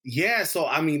 Yeah, so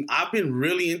I mean, I've been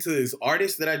really into this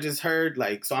artist that I just heard.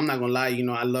 Like, so I'm not gonna lie, you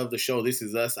know, I love the show This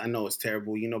Is Us. I know it's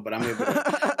terrible, you know, but I'm able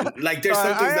to, like, there's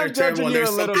some things that are terrible, and there's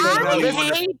some things that are really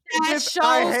wonderful.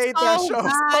 I hate that show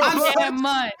so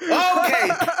much.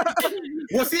 Okay.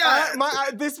 Well, see,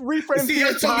 this reframes the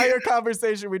entire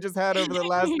conversation we just had over the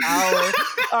last hour.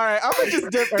 All right, I'm gonna just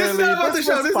dip early. This is not about the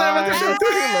show. This is not about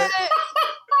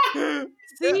the show.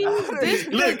 See, this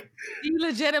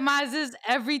delegitimizes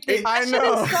everything. I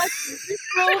know. It's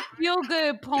so feel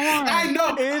good porn. I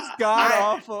know. It's god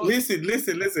awful. Listen. This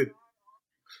is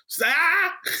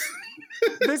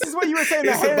what you were saying.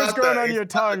 The hair is growing on your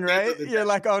tongue, right? You're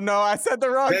like, oh no, I said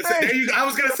the wrong thing. There you go. I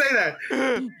was gonna say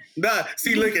that. Nah,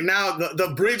 see, look, and now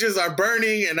the bridges are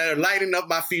burning and they're lighting up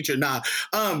my future. Nah,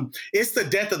 it's the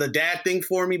death of the dad thing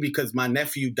for me, because my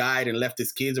nephew died and left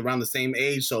his kids around the same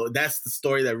age. So that's the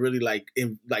story that really like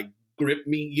grip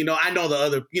me. You know, I know the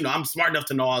other, you know, I'm smart enough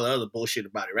to know all the other bullshit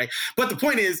about it, right? But the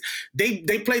point is, they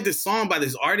played this song by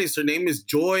this artist. Her name is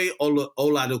Joy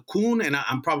Oladokun, and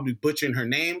I'm probably butchering her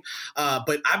name.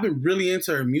 But I've been really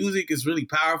into her music. It's really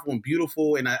powerful and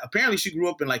beautiful. And apparently she grew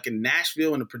up in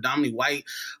Nashville in a predominantly white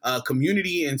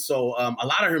community. And so a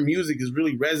lot of her music is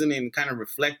really resonant and kind of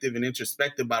reflective and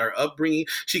introspective about her upbringing.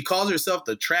 She calls herself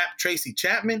the Trap Tracy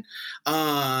Chapman.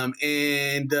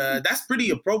 And that's pretty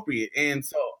appropriate. And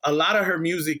so a lot of her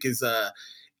music is,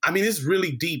 it's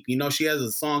really deep. You know, she has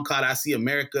a song called I See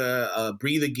America,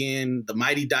 Breathe Again, The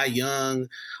Mighty Die Young.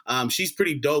 She's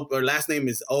pretty dope. Her last name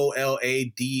is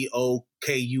Oladokun.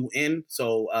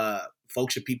 So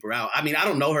folks should peep her out. I mean, I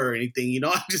don't know her or anything, you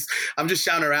know, I'm just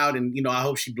shouting her out, and, you know, I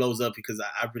hope she blows up because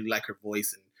I really like her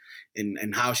voice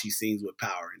and how she sings with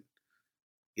power. And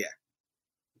yeah.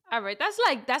 All right, that's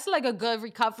like a good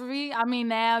recovery. I mean,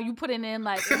 now you putting in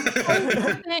like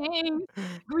things,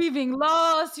 grieving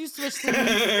loss. You switched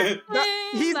to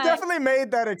he's definitely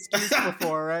made that excuse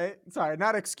before, right? Sorry,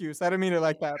 not excuse. I didn't mean it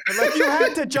like that. But like, you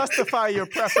had to justify your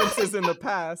preferences in the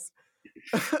past.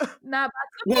 Nah,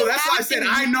 well, that's why I said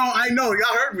I know.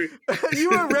 Y'all heard me. You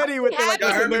were ready with the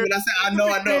y'all heard me when I said I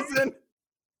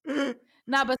know.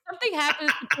 Nah, but something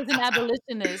happens to prison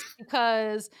abolitionists,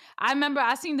 because I remember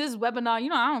I seen this webinar. You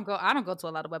know, I don't go to a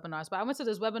lot of webinars, but I went to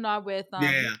this webinar with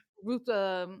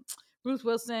Ruth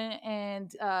Wilson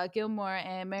and Gilmore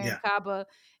and Miriam Kaba.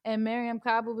 And Miriam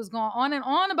Kaba was going on and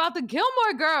on about the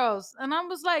Gilmore Girls. And I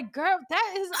was like, girl,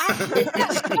 I hate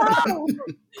that show.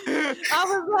 I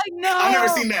was like, no. I've never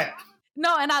seen that.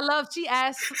 No, and she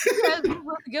asked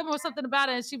Gilmore something about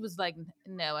it, and she was like,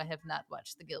 no, I have not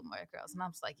watched the Gilmore Girls. And I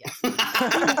was like, yes.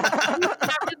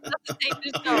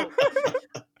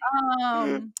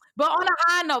 But on a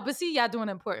high note, but see, y'all doing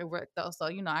important work though, so,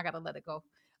 you know, I gotta let it go.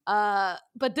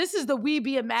 But this is the We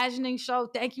Be Imagining show.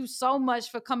 Thank you so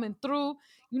much for coming through.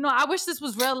 You know, I wish this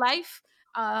was real life.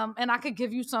 And I could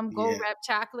give you some gold wrap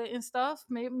chocolate and stuff.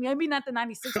 Maybe not the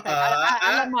 96 pack.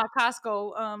 I let my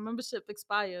Costco membership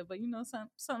expire, but, you know,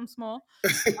 something small.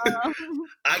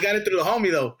 I got it through the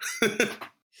homie though.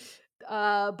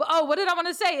 But what did I want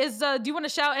to say is, do you want to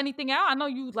shout anything out? I know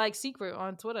you like Secret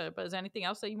on Twitter, but is there anything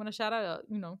else that you want to shout out?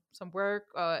 You know, some work,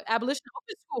 Abolition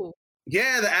Open School.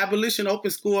 Yeah, the Abolition Open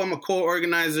School. I'm a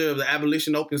co-organizer of the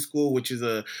Abolition Open School, which is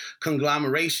a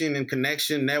conglomeration and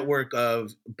connection network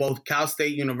of both Cal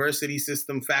State University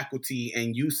system faculty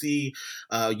and UC,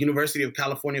 University of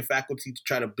California faculty, to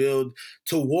try to build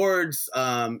towards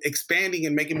expanding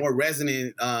and making more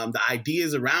resonant the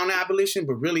ideas around abolition,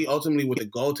 but really ultimately with the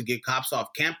goal to get cops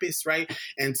off campus, right?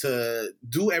 And to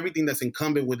do everything that's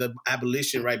incumbent with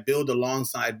abolition, right? Build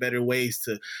alongside better ways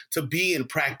to be in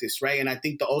practice, right? And I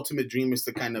think the ultimate dream is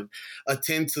to kind of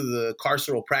attend to the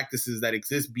carceral practices that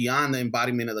exist beyond the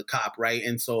embodiment of the cop, right?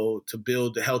 And so to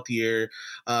build healthier,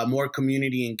 more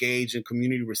community engaged and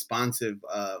community responsive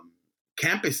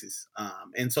campuses.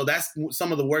 And so that's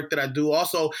some of the work that I do.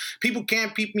 Also, people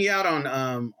can peep me out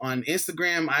on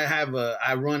Instagram.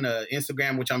 I run a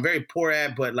Instagram, which I'm very poor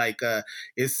at, but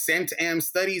it's CentAm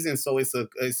Studies. And so it's a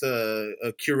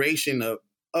curation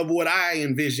of what I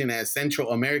envision as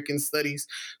Central American studies.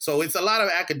 So it's a lot of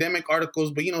academic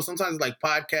articles, but, you know, sometimes like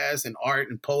podcasts and art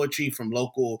and poetry from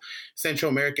local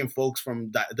Central American folks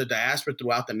from the diaspora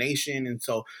throughout the nation. And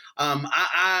so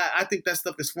I think that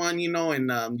stuff is fun, you know,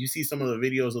 and you see some of the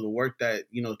videos of the work that,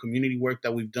 you know, the community work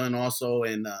that we've done also.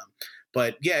 And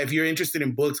but yeah, if you're interested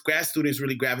in books, grad students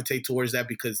really gravitate towards that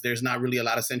because there's not really a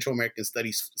lot of Central American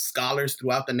studies scholars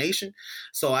throughout the nation.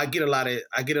 So I get a lot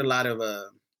of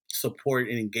support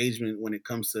and engagement when it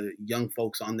comes to young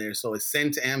folks on there. So it's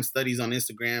CentAm Studies on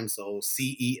Instagram. So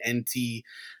CentAm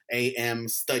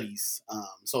Studies.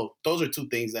 So those are two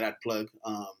things that I'd plug.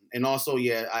 And also,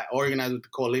 I organize with the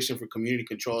Coalition for Community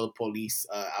Control of the Police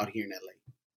out here in LA.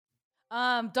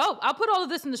 Dope. I'll put all of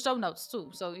this in the show notes too.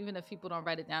 So even if people don't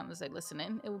write it down as they listen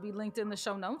in, it will be linked in the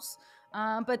show notes.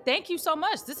 But thank you so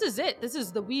much. This is it. This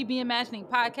is the We Be Imagining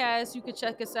podcast. You can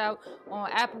check us out on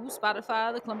Apple,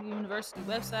 Spotify, the Columbia University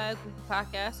website, Google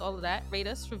Podcasts, all of that. Rate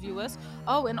us, review us.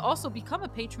 Oh, and also become a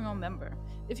Patreon member.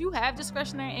 If you have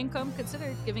discretionary income,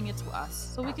 consider giving it to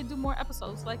us so we can do more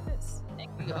episodes like this.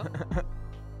 Thank you, y'all.